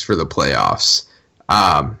legs for the playoffs.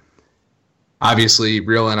 Obviously,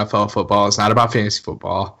 real NFL football is not about fantasy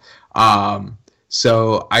football.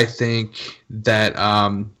 So I think that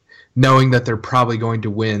knowing that they're probably going to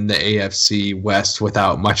win the AFC West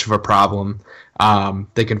without much of a problem,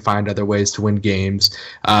 they can find other ways to win games.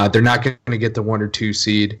 They're not going to get the 1 or 2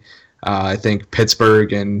 seed. I think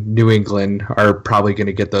Pittsburgh and New England are probably going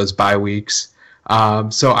to get those bye weeks.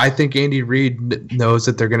 So I think Andy Reid knows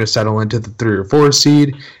that they're going to settle into the 3 or 4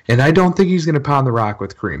 seed, and I don't think he's going to pound the rock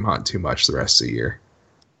with Kareem Hunt too much the rest of the year.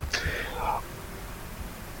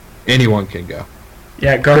 Anyone can go.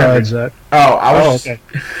 Yeah, go ahead, Zach. Okay.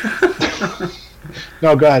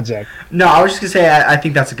 No, go ahead, Zach. No, I was just gonna say I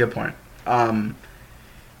think that's a good point.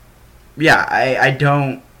 Yeah, I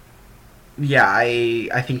don't. Yeah,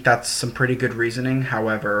 I think that's some pretty good reasoning.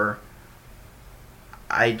 However,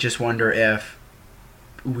 I just wonder if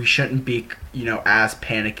we shouldn't be, as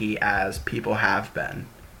panicky as people have been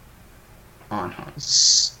on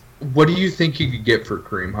Hunt. What do you think you could get for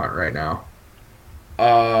Kareem Hunt right now?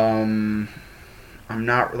 I'm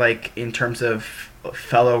not in terms of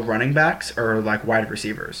fellow running backs or wide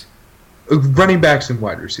receivers. Running backs and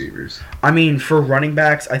wide receivers. I mean, for running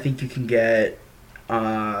backs, I think you can get,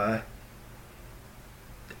 I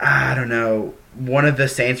don't know, one of the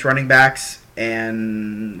Saints running backs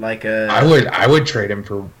and I would trade him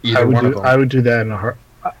for either one of them. I would do that in a heart.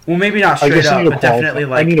 Well, maybe not straight up, but definitely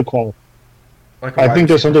I need a call. I think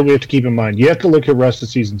that's something we have to keep in mind. You have to look at rest of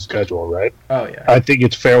the season schedule, right? Oh yeah. I think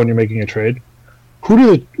it's fair when you're making a trade. Who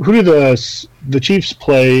do the Chiefs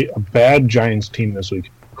play a bad Giants team this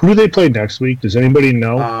week? Who do they play next week? Does anybody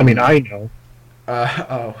know? I know.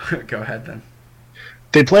 Go ahead then.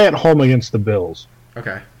 They play at home against the Bills.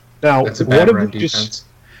 Okay. Now, that's a bad run defense.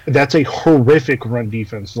 That's a horrific run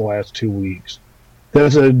defense the last 2 weeks.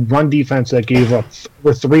 That's a run defense that gave up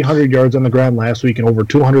over 300 yards on the ground last week and over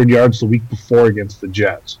 200 yards the week before against the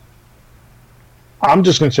Jets. I'm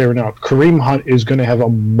just going to say right now, Kareem Hunt is going to have a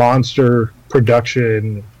monster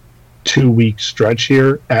production 2-week stretch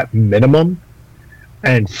here at minimum.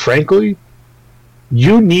 And frankly,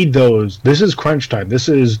 you need those. This is crunch time. This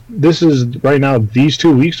is right now, these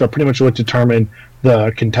 2 weeks are pretty much what determine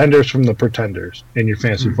the contenders from the pretenders in your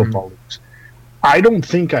fantasy football leagues. I don't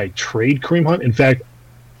think I trade Kareem Hunt. In fact,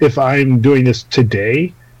 if I'm doing this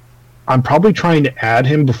today, I'm probably trying to add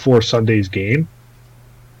him before Sunday's game.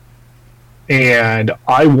 And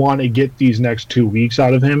I want to get these next 2 weeks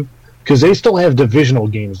out of him because they still have divisional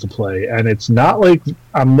games to play. And it's not like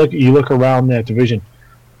you look around that division.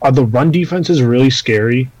 Are the run defenses really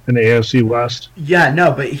scary in the AFC West? Yeah,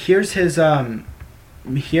 no, but here's his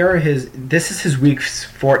this is his weeks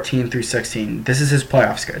 14 through 16. This is his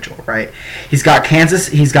playoff schedule, right? He's got Kansas,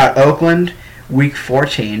 he's got Oakland week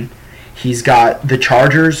 14. He's got the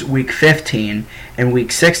Chargers week 15, and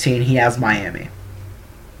week 16 he has Miami.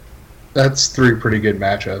 That's 3 pretty good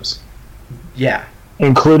matchups. Yeah.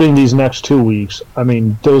 Including these next 2 weeks. I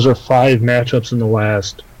mean, those are 5 matchups in the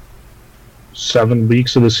last 7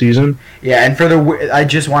 weeks of the season. Yeah, and I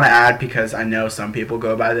just want to add, because I know some people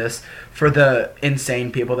go by this, for the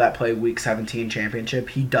insane people that play Week 17 championship,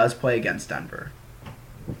 he does play against Denver.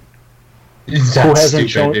 That's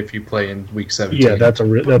stupid if you play in Week 17. Yeah, that's But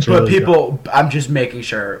really people, good. I'm just making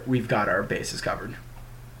sure we've got our bases covered.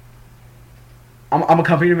 I'm a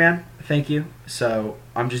company man, thank you. So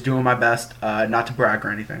I'm just doing my best, not to brag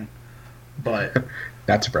or anything, but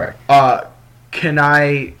not to brag. Can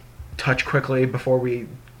I touch quickly before we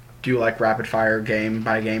do rapid fire game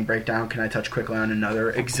by game breakdown? Can I touch quickly on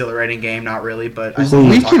another exhilarating game? Not really, but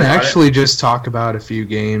we can actually just talk about a few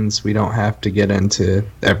games. We don't have to get into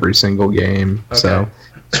every single game. Okay. So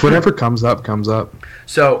whatever comes up, comes up.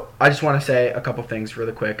 So I just want to say a couple things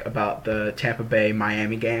really quick about the Tampa Bay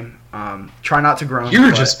Miami game. Try not to groan.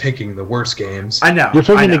 You're just picking the worst games. I know. You're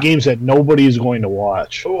picking the games that nobody is going to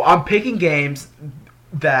watch. Oh, I'm picking games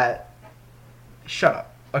that. Shut up.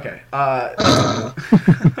 Okay.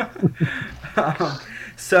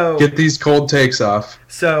 So get these cold takes off.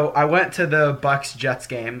 So I went to the Bucks-Jets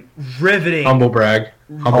game. Riveting. Humble brag.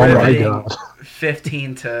 Riveting.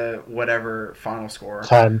 15 to whatever final score.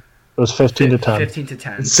 10. It was 15 to 10. 15 to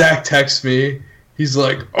 10. Zach texts me. He's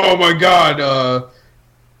like, "Oh my god,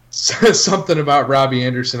 something about Robbie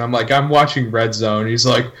Anderson." I'm like, "I'm watching Red Zone." He's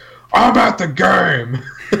like, "I'm at the game."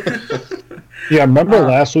 Yeah, remember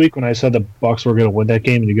last week when I said the Bucks were going to win that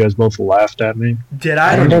game and you guys both laughed at me? Did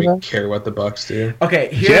I? I don't even care what the Bucks do. Okay,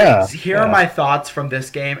 here are my thoughts from this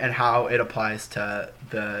game and how it applies to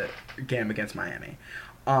the game against Miami.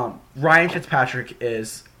 Ryan Fitzpatrick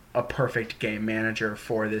is a perfect game manager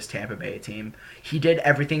for this Tampa Bay team. He did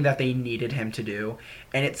everything that they needed him to do,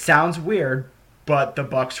 and it sounds weird, but the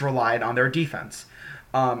Bucks relied on their defense.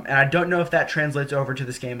 And I don't know if that translates over to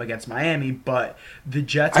this game against Miami, but the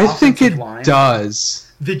Jets' offensive line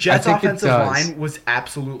does. The Jets' offensive line was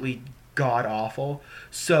absolutely god-awful.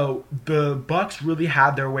 So the Bucks really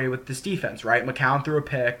had their way with this defense, right? McCown threw a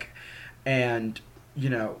pick, and,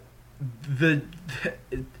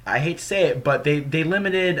 I hate to say it, but they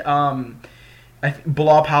limited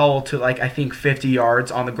Bilal Powell to I think 50 yards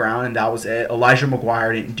on the ground, and that was it. Elijah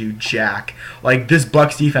McGuire didn't do jack. This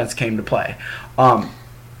Bucs defense came to play.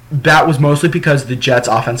 That was mostly because the Jets'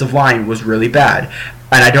 offensive line was really bad,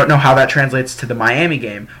 and I don't know how that translates to the Miami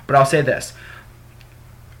game. But I'll say this: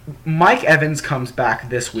 Mike Evans comes back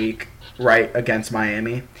this week, right, against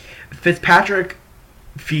Miami. Fitzpatrick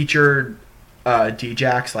featured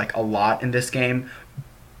D-Jax a lot in this game.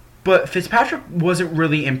 But Fitzpatrick wasn't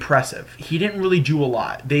really impressive. He didn't really do a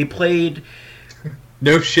lot. They played...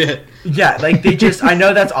 No shit. Yeah, they just... I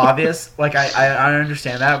know that's obvious. I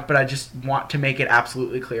understand that, but I just want to make it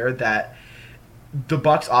absolutely clear that the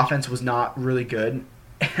Bucs offense was not really good.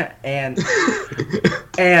 and...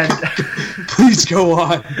 Please go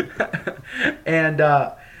on.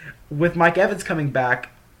 And with Mike Evans coming back,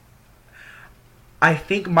 I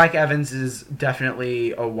think Mike Evans is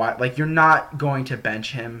definitely a wide... you're not going to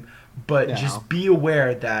bench him, but just be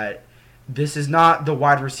aware that this is not the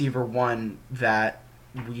wide receiver one that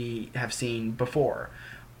we have seen before.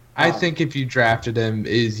 I think if you drafted him,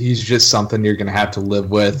 he's just something you're going to have to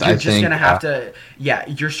live with. You're just going to have to... Yeah,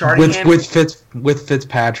 you're starting him... With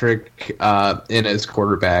Fitzpatrick in as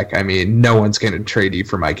quarterback, I mean, no one's going to trade you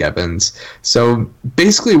for Mike Evans. So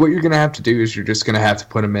basically what you're going to have to do is you're just going to have to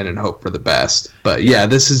put him in and hope for the best. But yeah,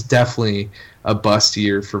 this is definitely a bust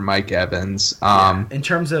year for Mike Evans. In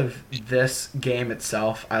terms of this game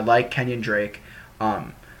itself, I like Kenyon Drake.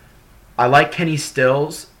 I like Kenny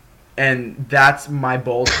Stills. And that's my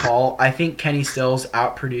bold call. I think Kenny Stills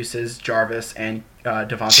outproduces Jarvis and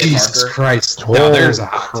Devontae Parker. Jesus Christ! Now there's a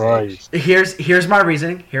hot take. Here's my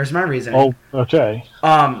reasoning. Oh, okay.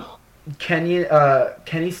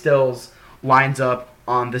 Kenny Stills lines up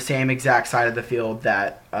on the same exact side of the field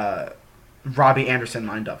that Robbie Anderson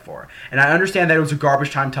lined up for, and I understand that it was a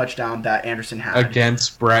garbage time touchdown that Anderson had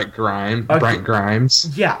against Brent Grimes.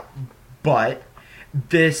 Yeah, but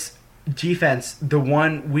this defense, the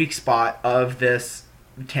one weak spot of this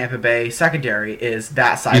Tampa Bay secondary is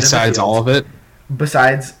that side of the field.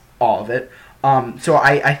 Besides all of it. So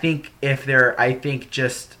I think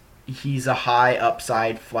he's a high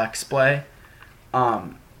upside flex play.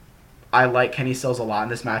 I like Kenny Stills a lot in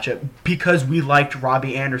this matchup because we liked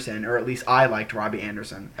Robbie Anderson, or at least I liked Robbie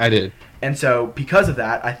Anderson. I did. And so because of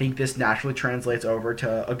that, I think this naturally translates over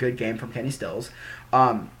to a good game from Kenny Stills.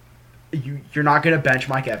 You're not going to bench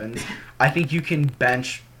Mike Evans. I think you can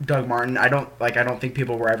bench Doug Martin. I don't think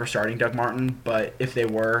people were ever starting Doug Martin, but if they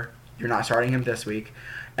were, you're not starting him this week.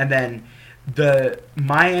 And then the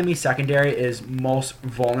Miami secondary is most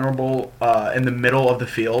vulnerable in the middle of the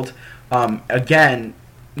field. Again,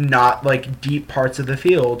 not deep parts of the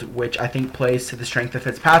field, which I think plays to the strength of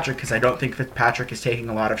Fitzpatrick because I don't think Fitzpatrick is taking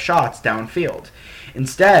a lot of shots downfield.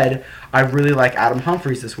 Instead, I really like Adam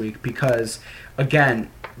Humphries this week because,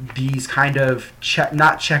 again, these kind of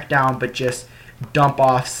not check down, but just dump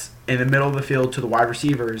offs in the middle of the field to the wide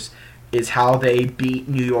receivers is how they beat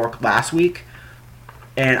New York last week.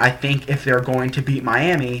 And I think if they're going to beat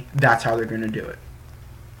Miami, that's how they're going to do it.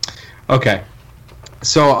 Okay.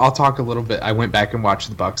 So I'll talk a little bit. I went back and watched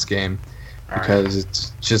the Bucs game because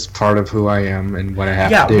it's just part of who I am and what I have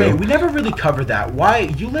to do. Yeah, wait, we never really covered that. Why?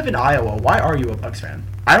 You live in Iowa. Why are you a Bucs fan?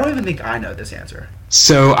 I don't even think I know this answer.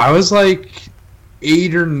 So I was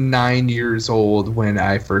 8 or 9 years old when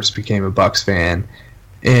I first became a Bucs fan,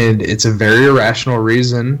 and it's a very irrational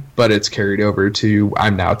reason, but it's carried over to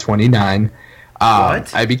I'm now 29.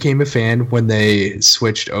 I became a fan when they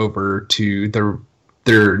switched over to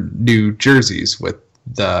their new jerseys with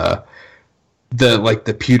the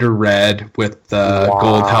pewter red with the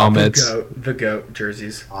gold helmets. The goat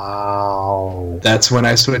jerseys. Wow. That's when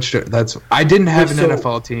I switched. I didn't have an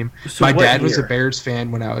NFL team. My dad was a year? Bears fan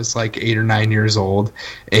when I was 8 or 9 years old,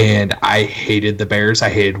 and I hated the Bears. I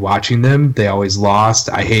hated watching them. They always lost.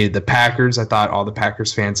 I hated the Packers. I thought all the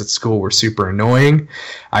Packers fans at school were super annoying.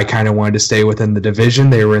 I kind of wanted to stay within the division.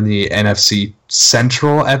 They were in the NFC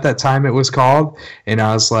Central at that time, it was called, and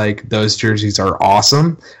I was like, those jerseys are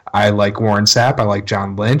awesome. I like Warren Sapp. I like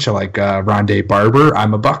John Lynch. I like Rondé Barber.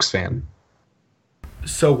 I'm a Bucs fan.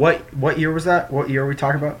 So what year was that? What year are we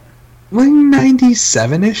talking about?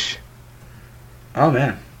 97-ish. Oh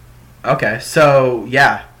man. Okay. So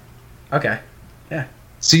yeah. Okay. Yeah.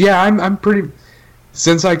 So yeah, I'm pretty.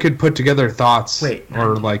 Since I could put together thoughts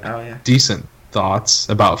decent thoughts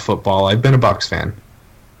about football, I've been a Bucs fan.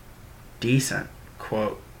 Decent,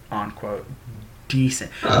 quote unquote.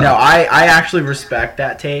 Decent. No, I actually respect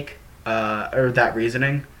that take, or that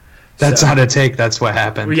reasoning. That's not a take. That's what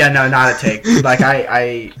happened. Yeah, no, not a take.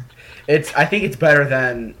 I think it's better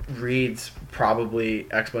than Reid's probably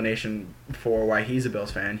explanation for why he's a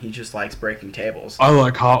Bills fan. He just likes breaking tables. I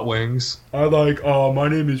like hot wings. I like, my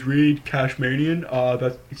name is Reid, Cashmanian.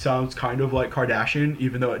 That sounds kind of like Kardashian,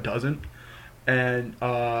 even though it doesn't. And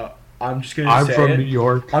I'm just going to say I'm from New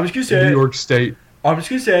York. I'm just going to say New York State. I'm just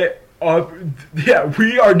going to say yeah,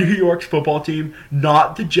 we are New York's football team,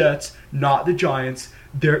 not the Jets, not the Giants.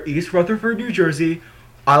 They're East Rutherford, New Jersey.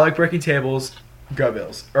 I like breaking tables. Go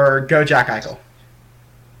Bills. Or go Jack Eichel.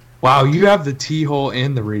 Wow, you have the T-hole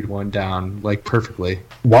and the Reid one down, like, perfectly.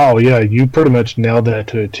 Wow, yeah, you pretty much nailed that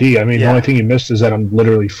to a T. I mean, the only thing you missed is that I'm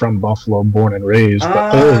literally from Buffalo, born and raised.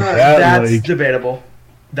 But that's debatable.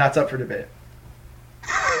 That's up for debate.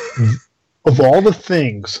 Of all the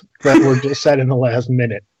things that were just said in the last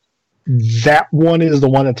minute, that one is the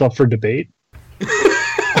one that's up for debate.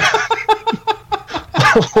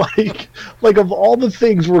 like of all the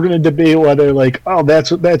things we're going to debate whether, like, oh,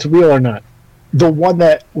 that's real or not. The one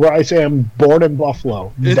that where I say I'm born in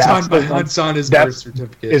Buffalo. It's on his birth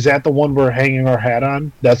certificate. Is that the one we're hanging our hat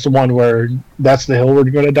on? That's the one where that's the hill we're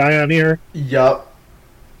going to die on here? Yup.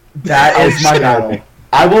 That is my battle.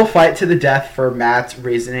 I will fight to the death for Matt's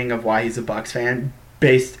reasoning of why he's a Bucs fan,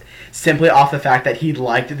 based simply off the fact that he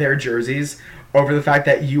liked their jerseys over the fact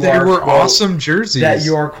that they were quote, awesome jerseys. That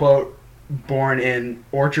you are, quote, born in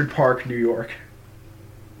Orchard Park, New York.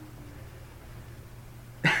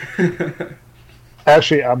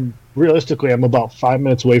 Actually, I'm about 5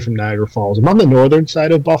 minutes away from Niagara Falls. I'm on the northern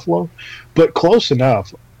side of Buffalo, but close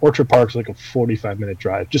enough. Orchard Park's like a 45-minute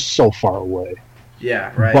drive, just so far away.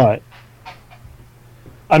 Yeah, right. But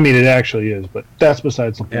I mean, it actually is, but that's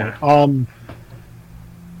besides the point. Yeah.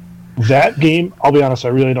 That game, I'll be honest, I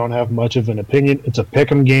really don't have much of an opinion. It's a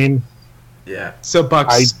pick'em game. Yeah. So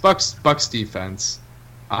Bucs defense.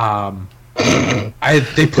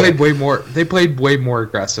 They played way more. They played way more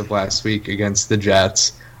aggressive last week against the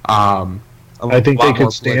Jets. I think they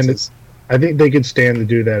could stand it. I think they could stand to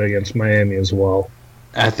do that against Miami as well.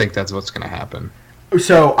 I think that's what's going to happen.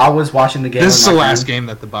 So I was watching the game. This is the last game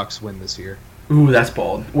that the Bucs win this year. Ooh, that's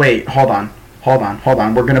bold. Wait, hold on.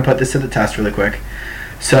 We're gonna put this to the test really quick.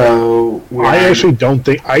 So I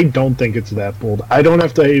don't think it's that bold. I don't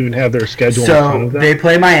have to even have their schedule. So in front of them. They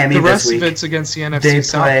play Miami the this week. The rest of it's against the NFC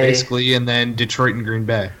South, basically, and then Detroit and Green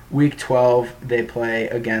Bay. Week 12, they play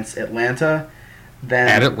against Atlanta. Then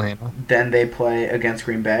at Atlanta. Then they play against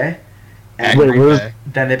Green Bay. And Green Bay.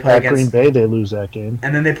 Then they play against Green Bay. They lose that game.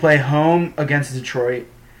 And then they play home against Detroit.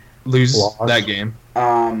 Lose that game.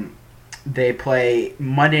 They play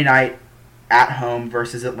Monday night at home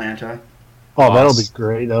versus Atlanta. Oh, that'll be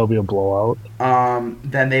great. That'll be a blowout.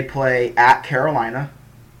 Then they play at Carolina.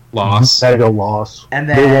 Loss. That'll go loss. And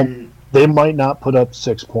then they might not put up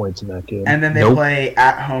 6 points in that game. And then they play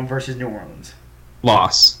at home versus New Orleans.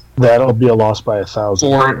 Loss. That'll be a loss by 1,000.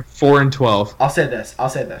 4-12. I'll say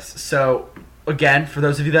this. So again, for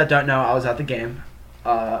those of you that don't know, I was at the game.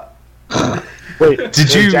 Wait,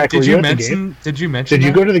 did you mention? Did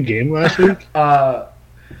you go to the game last week?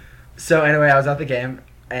 So anyway, I was at the game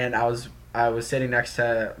and I was sitting next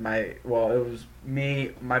to it was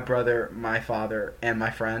me, my brother, my father, and my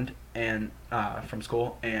friend and from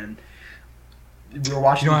school, and we were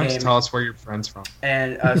watching the game. You don't have to tell us where your friend's from.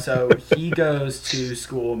 And so he goes to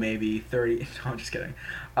school maybe 30. No, I'm just kidding.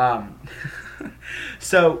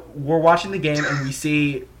 So we're watching the game and we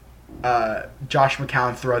see Josh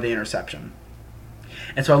McCown throw the interception.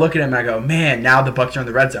 And so I look at him and I go, man, now the Bucs are in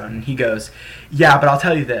the red zone. And he goes, yeah, but I'll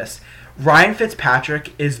tell you this. Ryan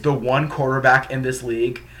Fitzpatrick is the one quarterback in this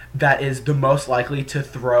league that is the most likely to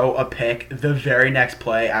throw a pick the very next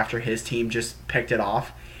play after his team just picked it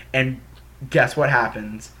off. And guess what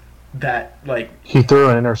happens? He threw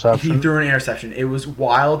an interception. It was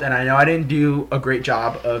wild, and I know I didn't do a great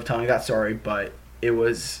job of telling that story, but it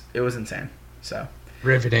was insane. So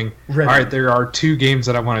Riveting. All right, there are 2 games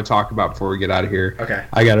that I want to talk about before we get out of here. Okay.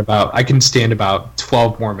 I can stand about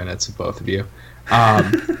 12 more minutes of both of you.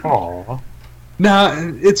 Aww.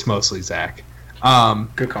 No, it's mostly Zach.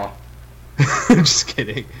 Good call. Just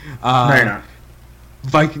kidding. No, you're not.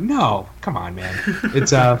 No, come on, man.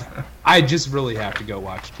 It's I just really have to go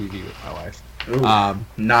watch TV with my wife. Ooh,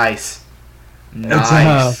 nice.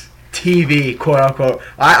 TV, quote unquote.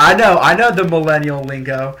 I know the millennial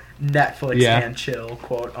lingo. Netflix and chill,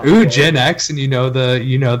 quote unquote. Ooh, Gen X, and you know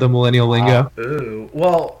the millennial lingo.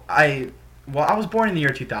 Well, I was born in the year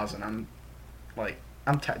 2000.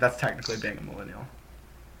 That's technically being a millennial.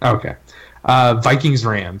 Okay. Vikings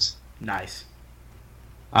Rams. Nice.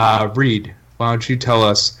 Reid, why don't you tell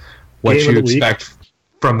us what you expect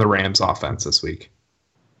from the Rams offense this week?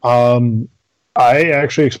 I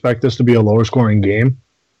actually expect this to be a lower scoring game.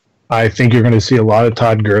 I think you're going to see a lot of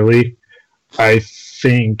Todd Gurley. I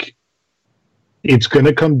think it's going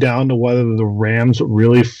to come down to whether the Rams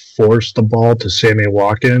really force the ball to Sammy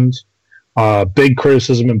Watkins. Big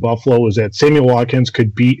criticism in Buffalo is that Sammy Watkins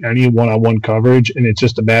could beat any one-on-one coverage, and it's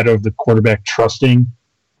just a matter of the quarterback trusting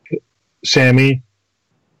Sammy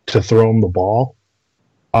to throw him the ball.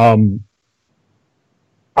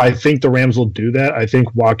 I think the Rams will do that. I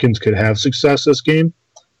think Watkins could have success this game.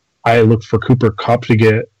 I look for Cooper Kupp to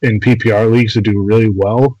get in PPR leagues to do really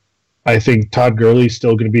well. I think Todd Gurley's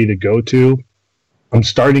still going to be the go-to. I'm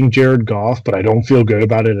starting Jared Goff, but I don't feel good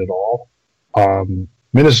about it at all.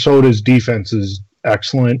 Minnesota's defense is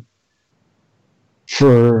excellent.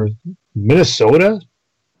 For Minnesota,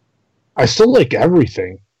 I still like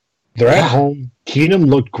everything. They're at home. Keenum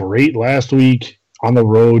looked great last week on the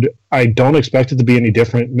road. I don't expect it to be any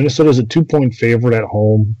different. Minnesota's a 2-point favorite at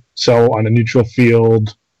home. So on a neutral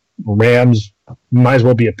field, Rams might as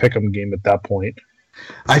well be a pick'em game at that point.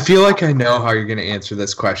 I feel like I know how you're going to answer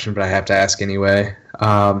this question, but I have to ask anyway.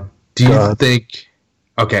 Do you think...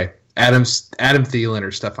 Okay, Adam Thielen or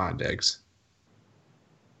Stephon Diggs?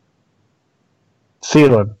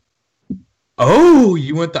 Thielen. Oh,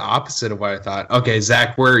 you went the opposite of what I thought. Okay,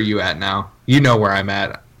 Zach, where are you at now? You know where I'm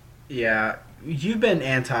at. Yeah, you've been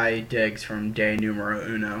anti-Diggs from day numero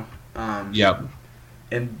uno. Yep.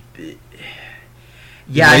 And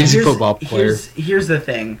yeah, lazy football player. Here's the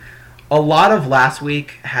thing. A lot of last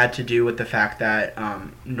week had to do with the fact that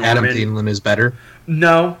Norman... Adam Thielen is better?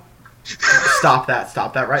 No. Stop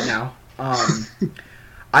that right now.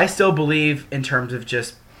 I still believe in terms of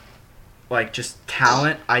just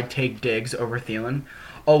talent, I'd take Diggs over Thielen.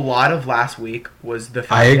 A lot of last week was the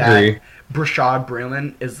fact that Brashad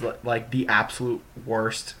Breeland is like the absolute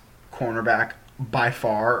worst cornerback by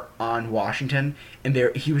far on Washington, and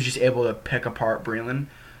he was just able to pick apart Breeland.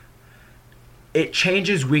 It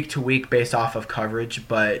changes week to week based off of coverage,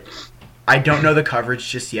 but I don't know the coverage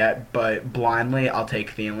just yet, but blindly I'll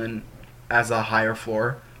take Thielen as a higher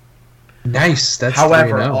floor. Nice. That's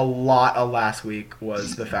however, a lot of last week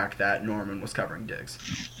was the fact that Norman was covering Diggs.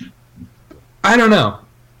 I don't know.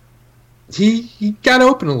 He got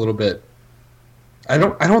open a little bit. I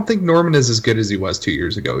don't think Norman is as good as he was 2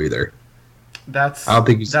 years ago either. That's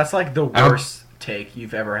like the worst take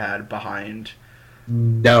you've ever had behind.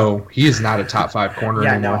 No, he is not a top 5 corner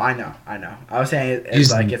anymore. No, I know. I was saying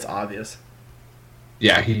it's obvious.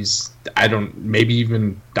 Yeah, I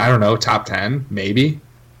don't know, top 10, maybe.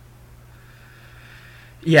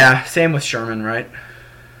 Yeah, same with Sherman, right?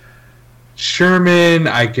 Sherman,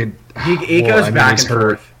 I could. It goes back and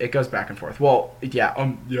forth. It goes back and forth. Well,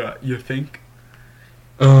 yeah, you think?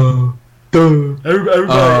 Everybody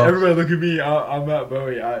look at me. I'm Matt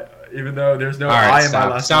Bowie. Even though there's no I in my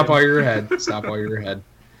last name. Stop while you're ahead.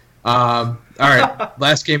 All right,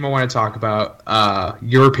 last game I want to talk about.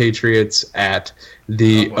 Your Patriots at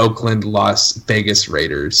the Oakland Las Vegas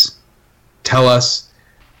Raiders. Tell us,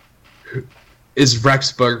 is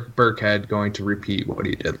Rex Burkhead going to repeat what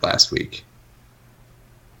he did last week?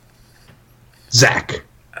 Zach,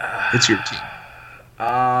 it's your team.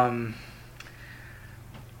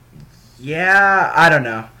 Yeah, I don't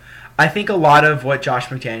know. I think a lot of what Josh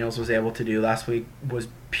McDaniels was able to do last week was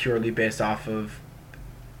purely based off of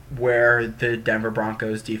where the Denver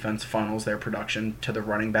Broncos defense funnels their production to the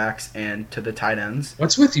running backs and to the tight ends.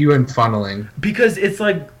 What's with you and funneling? Because it's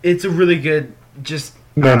a really good just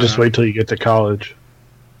wait till you get to college.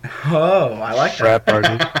 Oh, I like that. Frat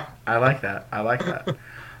party. I like that.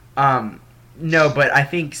 No, but I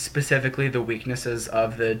think specifically the weaknesses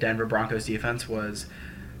of the Denver Broncos defense was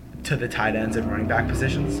to the tight ends and running back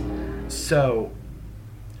positions. So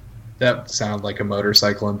that sounded like a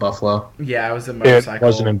motorcycle in Buffalo. Yeah, it was a motorcycle. It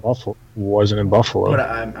wasn't in Buffalo.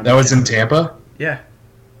 But that was in Tampa? Yeah.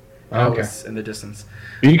 Oh, okay. It was in the distance.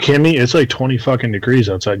 Are you kidding me? It's like 20 fucking degrees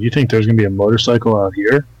outside. You think there's going to be a motorcycle out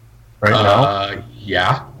here right now?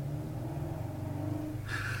 Yeah.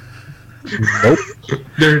 Nope.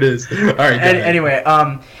 There it is. All right. Anyway,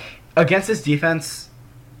 against this defense,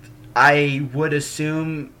 I would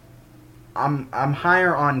assume I'm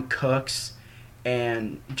higher on Cooks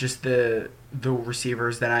and just the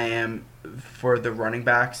receivers than I am for the running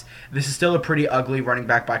backs. This is still a pretty ugly running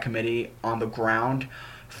back by committee on the ground.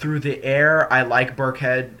 Through the air, I like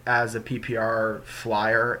Burkhead as a PPR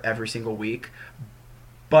flyer every single week,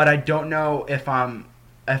 but I don't know if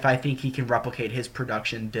I think he can replicate his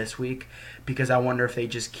production this week, because I wonder if they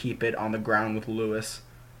just keep it on the ground with Lewis.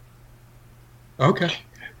 Okay.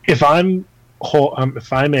 If I'm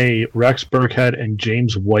a Rex Burkhead and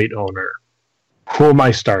James White owner, who am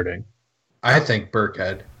I starting? I think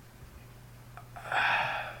Burkhead.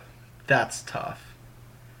 That's tough.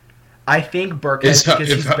 I think Burkhead,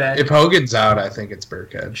 because if Hogan's out, I think it's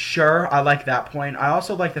Burkhead. Sure, I like that point. I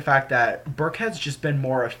also like the fact that Burkhead's just been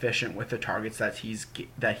more efficient with the targets that he's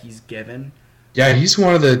given. Yeah, he's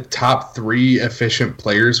one of the top 3 efficient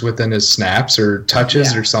players within his snaps or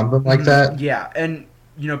touches or something like that. Yeah, and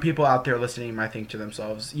people out there listening might think to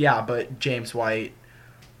themselves, yeah, but James White,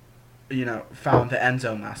 found the end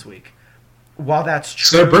zone last week. While that's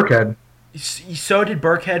true, so Burkhead. So did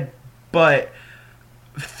Burkhead, but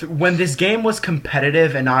when this game was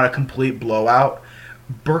competitive and not a complete blowout,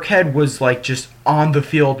 Burkhead was just on the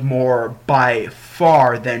field more by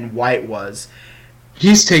far than White was.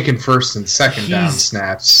 He's taken first and second down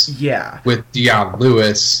snaps. Yeah. With Deion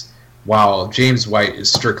Lewis, while James White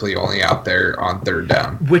is strictly only out there on third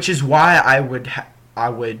down. Which is why I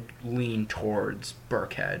would lean towards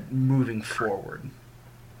Burkhead moving forward.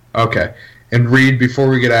 Okay. And Reid, before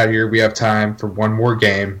we get out of here, we have time for one more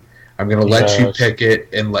game. I'm going to let you pick it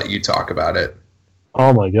and let you talk about it.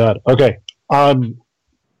 Oh, my God. Okay. We're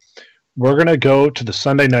going to go to the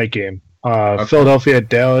Sunday night game. Philadelphia at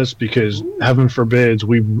Dallas, because heaven forbids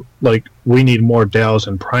we need more Dallas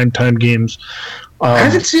in primetime games. I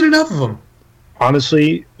haven't seen enough of them.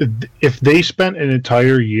 Honestly, if they spent an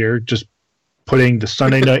entire year just putting the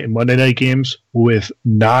Sunday night and Monday night games with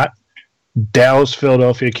not Dallas,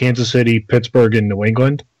 Philadelphia, Kansas City, Pittsburgh, and New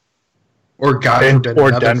England, or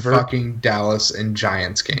Denver, fucking Dallas and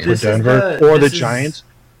Giants game, or Denver, or the Giants,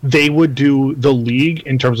 they would do the league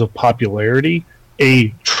in terms of popularity a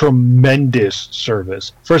tremendous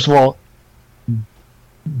service. First of all,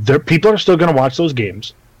 people are still going to watch those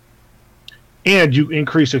games, and you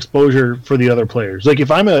increase exposure for the other players. Like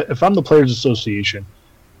if I'm the Players Association,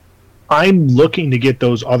 I'm looking to get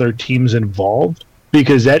those other teams involved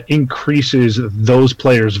because that increases those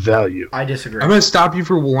players' value. I disagree. I'm going to stop you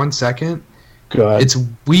for 1 second. Go ahead. It's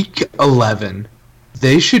week 11.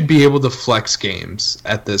 They should be able to flex games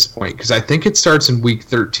at this point because I think it starts in week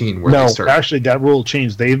 13 where they start. No, actually, that rule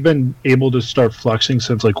changed. They've been able to start flexing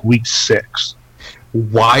since week 6.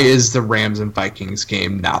 Why is the Rams and Vikings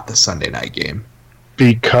game not the Sunday night game?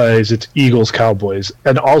 Because it's Eagles-Cowboys.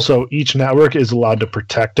 And also, each network is allowed to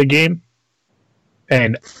protect a game.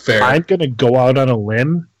 And Fair. I'm going to go out on a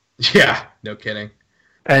limb. Yeah, no kidding.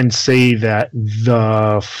 And say that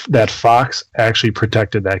that Fox actually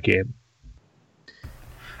protected that game.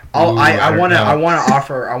 I want to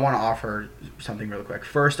offer something really quick.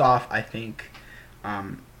 First off, I think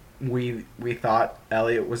we thought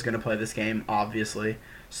Elliott was going to play this game, obviously,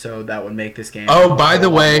 so that would make this game. Oh, by the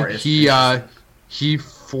way, he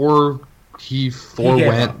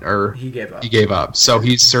gave up. So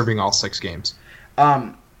he's serving all 6 games.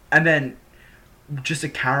 And then just a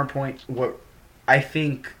counterpoint. What I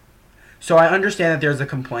think. So I understand that there's a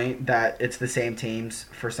complaint that it's the same teams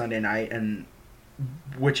for Sunday night and.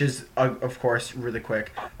 Which is, of course, really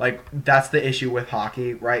quick. That's the issue with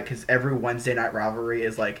hockey, right? Because every Wednesday night rivalry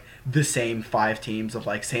is, the same 5 teams of,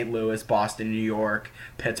 St. Louis, Boston, New York,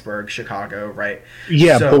 Pittsburgh, Chicago, right?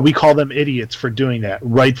 Yeah, but we call them idiots for doing that.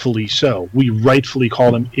 Rightfully so. We rightfully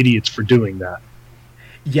call them idiots for doing that.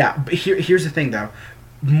 Yeah, but here's the thing, though.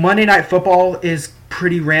 Monday Night Football is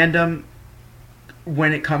pretty random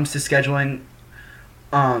when it comes to scheduling.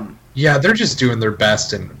 Yeah, they're just doing their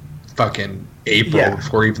best in fucking April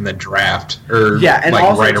before even the draft, or and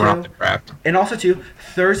right around the draft. And also too,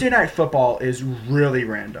 Thursday Night Football is really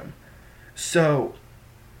random. So,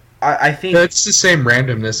 I think it's the same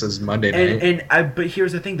randomness as Monday night. But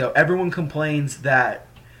here's the thing though, everyone complains that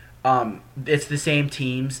it's the same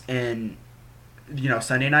teams in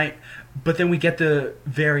Sunday night, but then we get the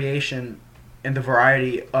variation and the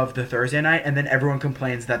variety of the Thursday night, and then everyone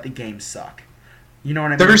complains that the games suck. You know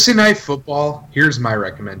what I mean? Thursday Night Football, here's my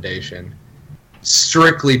recommendation.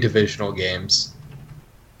 Strictly divisional games.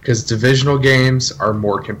 Because divisional games are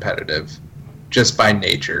more competitive, just by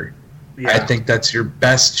nature. Yeah. I think that's your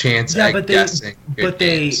best chance at guessing. But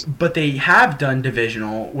they have done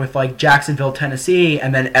divisional with Jacksonville, Tennessee,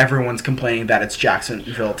 and then everyone's complaining that it's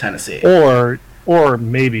Jacksonville, Tennessee. Or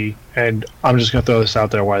maybe, and I'm just going to throw this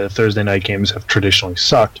out there why the Thursday night games have traditionally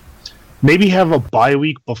sucked, maybe have a bye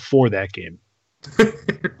week before that game.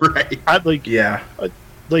 Right.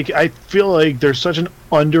 I feel like there's such an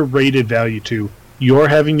underrated value to you're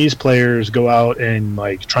having these players go out and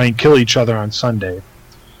try and kill each other on Sunday,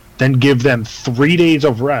 then give them 3 days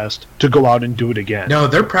of rest to go out and do it again. No,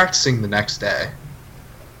 they're practicing the next day.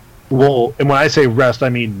 Well, and when I say rest, I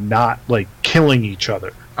mean not killing each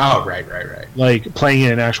other. Oh, right. Playing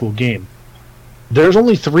in an actual game. There's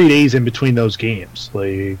only 3 days in between those games.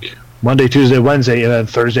 Monday, Tuesday, Wednesday, and then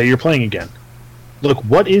Thursday you're playing again. Look,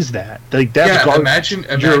 what is that? Like that's yeah. Imagine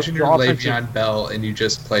you're offensive... Le'Veon Bell and you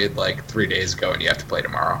just played like 3 days ago and you have to play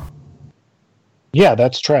tomorrow. Yeah,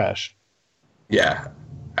 that's trash. Yeah,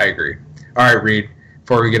 I agree. All right, Reid.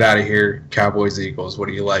 Before we get out of here, Cowboys, Eagles. What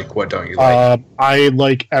do you like? What don't you like? I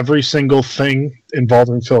like every single thing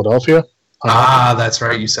involving Philadelphia. That's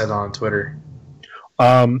right. You said on Twitter.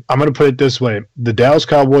 I'm going to put it this way: the Dallas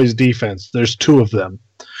Cowboys defense. There's 2 of them.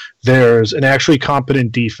 There's an actually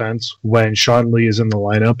competent defense when Sean Lee is in the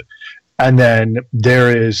lineup, and then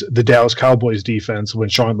there is the Dallas Cowboys defense when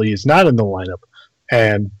Sean Lee is not in the lineup.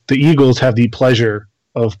 And the Eagles have the pleasure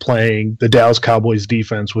of playing the Dallas Cowboys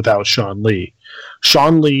defense without Sean Lee.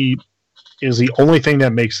 Sean Lee is the only thing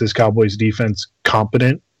that makes this Cowboys defense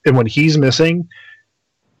competent, and when he's missing,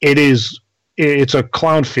 it's a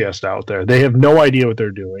clown fiesta out there. They have no idea what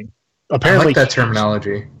they're doing. Apparently, I like that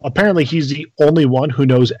terminology. Apparently, he's the only one who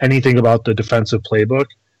knows anything about the defensive playbook,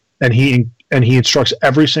 and he instructs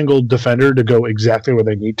every single defender to go exactly where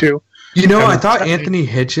they need to. You know, I thought Anthony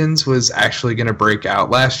Hitchens was actually going to break out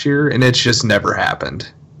last year, and it's just never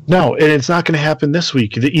happened. No, and it's not going to happen this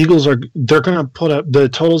week. The Eagles they're going to put up the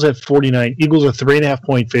totals at 49. Eagles are 3.5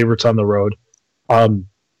 point favorites on the road.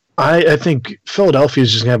 I think Philadelphia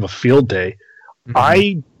is just going to have a field day.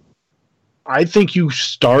 Mm-hmm. I think you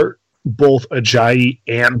start both Ajayi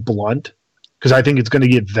and Blunt because I think it's going to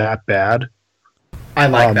get that bad. I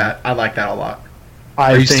like that. I like that a lot.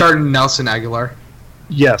 Are you starting Nelson Aguilar?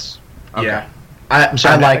 Yes. Okay. Yeah. I'm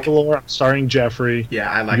starting Aguilar. I'm starting Jeffrey.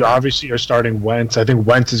 Yeah, I like you that. Obviously are starting Wentz. I think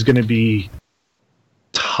Wentz is going to be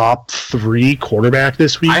top 3 quarterback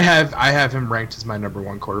this week. I have him ranked as my number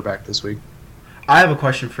 1 quarterback this week. I have a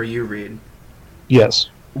question for you, Reid. Yes.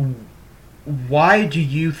 Why do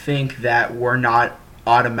you think that we're not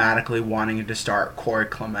automatically wanting to start Corey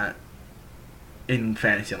Clement in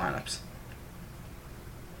fantasy lineups?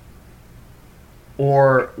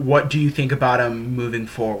 Or what do you think about him moving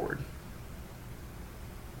forward?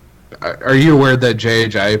 Are you aware that Jay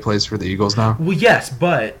Ajayi plays for the Eagles now? Well, yes,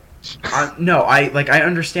 but I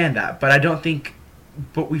understand that, but I don't think.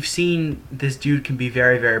 But we've seen this dude can be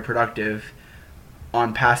very, very productive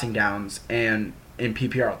on passing downs and in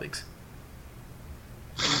PPR leagues.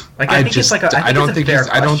 I think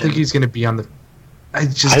he's going to be on the. I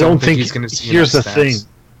don't think he's going to see. Here's the thing.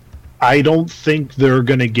 I don't think they're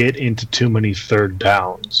going to get into too many third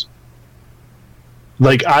downs.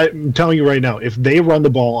 Like, I'm telling you right now, if they run the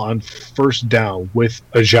ball on first down with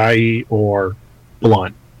Ajayi or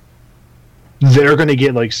Blunt, they're going to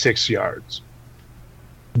get like 6 yards.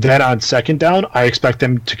 Then on second down, I expect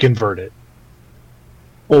them to convert it.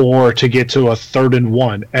 Or to get to a 3rd and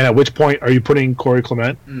 1. And at which point, are you putting Corey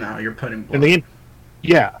Clement? No, you're putting Blunt.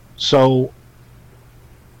 Yeah, so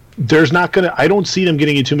there's not going to... I don't see them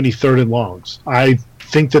getting in too many 3rd and longs. I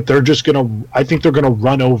think that they're just going to... I think they're going to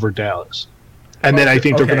run over Dallas. And then I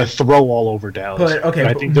think they're going to throw all over Dallas.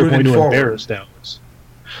 I think they're going to embarrass Dallas.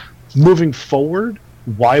 Moving forward,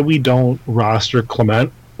 why we don't roster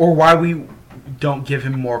Clement? Or why we don't give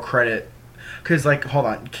him more credit. Because, hold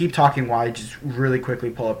on. Keep talking while I just really quickly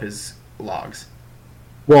pull up his logs.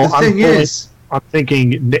 Well, I'm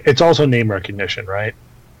thinking it's also name recognition, right?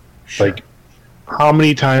 Sure. Like, how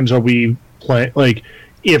many times are we playing? Like,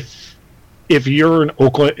 if you're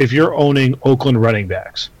owning Oakland running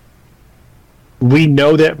backs, we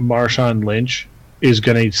know that Marshawn Lynch is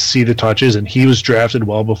going to see the touches, and he was drafted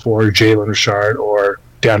well before Jalen Richard or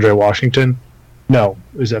DeAndre Washington. No,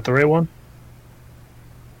 is that the right one?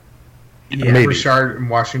 Yeah, maybe. Richard and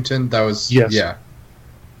Washington. That was yeah.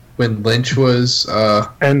 When Lynch was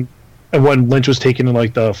and when Lynch was taken in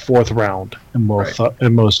like the 4th round in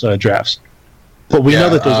most drafts. But we know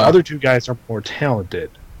that those other 2 guys are more talented.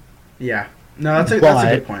 Yeah, no, that's a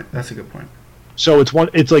good point. That's a good point. So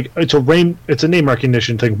it's a name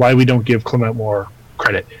recognition thing. Why we don't give Clement more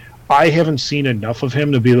credit? I haven't seen enough of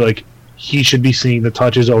him to be like he should be seeing the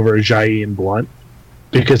touches over Ajayi and Blunt,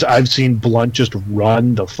 because I've seen Blunt just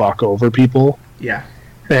run the fuck over people. Yeah,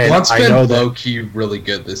 and Blunt's been low key really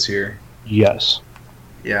good this year. Yes.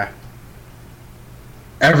 Yeah.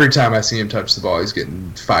 Every time I see him touch the ball, he's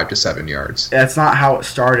getting 5 to 7 yards. That's not how it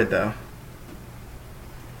started, though.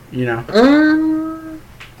 You know.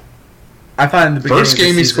 I thought in the beginning first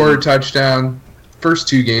game he scored a touchdown. First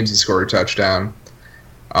 2 games he scored a touchdown.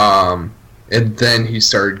 And then he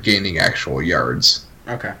started gaining actual yards.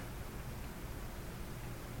 Okay.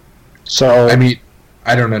 So I mean,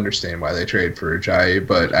 I don't understand why they trade for Ajayi,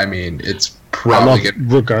 but I mean, it's probably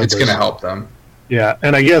it's going to help them. Yeah,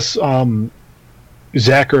 and I guess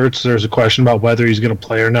Zach Ertz, there's a question about whether he's going to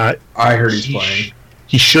play or not. I heard he's playing.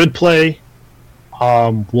 He should play.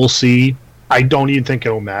 We'll see. I don't even think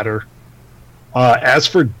it'll matter. As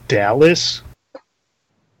for Dallas,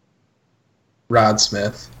 Rod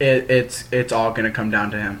Smith. It's all going to come down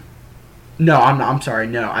to him. No, I'm sorry.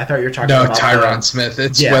 No, I thought you were talking No, about Tyron Smith.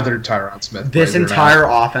 It's whether Tyron Smith. This plays or entire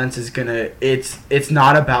not. offense is gonna. It's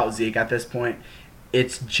not about Zeke at this point.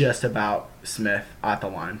 It's just about Smith at the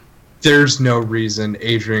line. There's no reason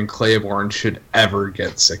Adrian Claiborne should ever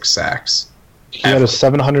get 6 sacks. he had a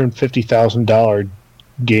 $750,000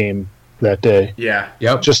 game that day. Yeah.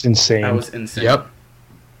 Yep. Just insane. That was insane. Yep.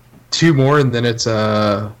 2 more, and then it's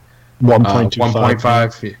a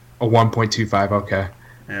 1.25. A 1.25. Okay.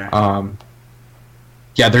 Yeah.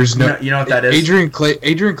 Yeah. There's no. You know what that is? Adrian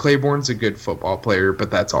Claiborne's a good football player, but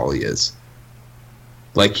that's all he is.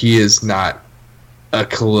 Like, he is not a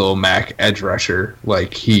Khalil Mack edge rusher.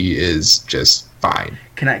 Like, he is just fine.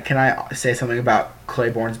 Can I say something about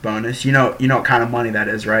Claiborne's bonus? You know what kind of money that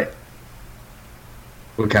is, right?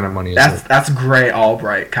 What kind of money is it? That's Gray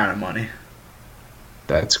Albright kind of money.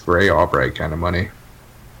 That's Gray Albright kind of money.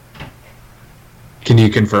 Can you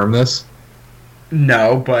confirm this?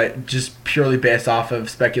 No, but just purely based off of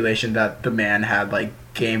speculation that the man had like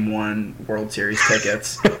Game 1 World Series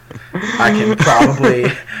tickets, I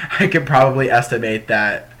can probably estimate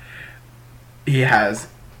that he has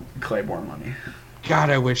Claiborne money. God,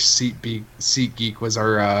 I wish SeatGeek was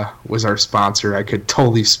our sponsor. I could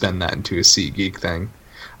totally spend that into a SeatGeek thing.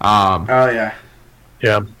 Oh yeah.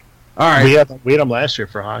 Yeah. All right. We had them last year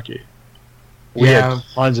for hockey. We had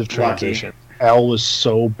tons of transition. Al was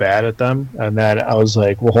so bad at them, and then I was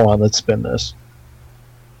like, well, hold on, let's spin this.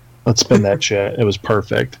 Let's spin that shit. It was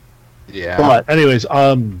perfect. Yeah. But anyways,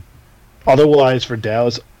 otherwise for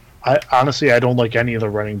Dallas, I don't like any of the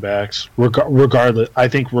running backs. Regardless,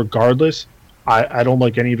 I don't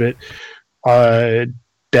like any of it.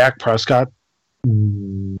 Dak Prescott,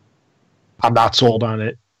 I'm not sold on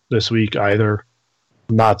it this week either.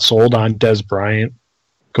 I'm not sold on Des Bryant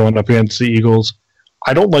going up against the Eagles.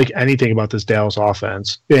 I don't like anything about this Dallas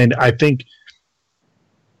offense. And I think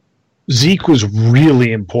Zeke was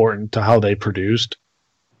really important to how they produced,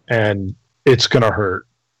 and it's going to hurt.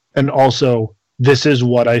 And also, this is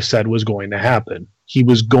what I said was going to happen. He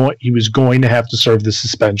was going to have to serve the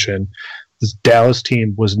suspension. This Dallas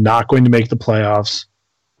team was not going to make the playoffs.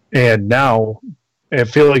 And now I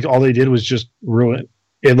feel like all they did was just ruin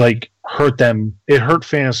it. Like, hurt them. It hurt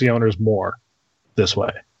fantasy owners more this way.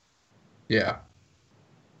 Yeah.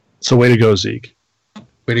 So way to go, Zeke.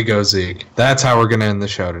 Way to go, Zeke. That's how we're going to end the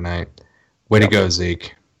show tonight. Way to go,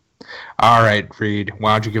 Zeke. All right, Reid,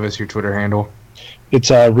 why don't you give us your Twitter handle?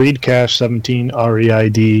 It's Reid Cash 17,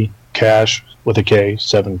 REID Cash with a K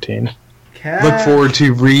 17. Look forward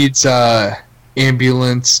to Reid's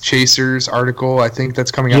ambulance chasers article. I think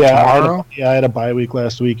that's coming out tomorrow. I had a bye week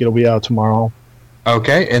last week. It'll be out tomorrow.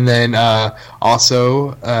 Okay, and then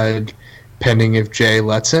also, pending if Jay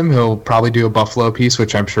lets him, he'll probably do a Buffalo piece,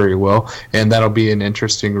 which I'm sure he will, and that'll be an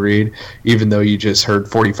interesting read, even though you just heard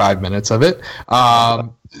 45 minutes of it.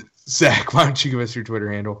 Zach, why don't you give us your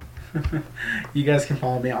Twitter handle? You guys can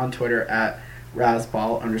follow me on Twitter at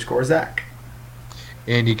RazzBall_Zach.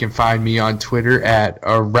 And you can find me on Twitter at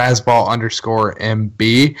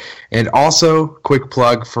RazzBall_MB. And also, quick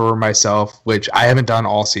plug for myself, which I haven't done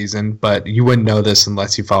all season, but you wouldn't know this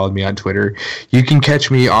unless you followed me on Twitter. You can catch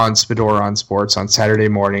me on Spadora on Sports on Saturday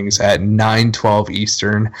mornings at 9:12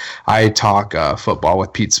 Eastern. I talk football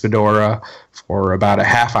with Pete Spadora for about a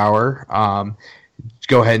half hour.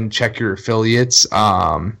 Go ahead and check your affiliates.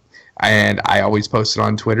 And I always post it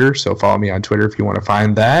on Twitter, so follow me on Twitter if you want to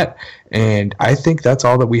find that. And I think that's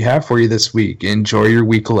all that we have for you this week. Enjoy your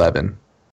Week 11.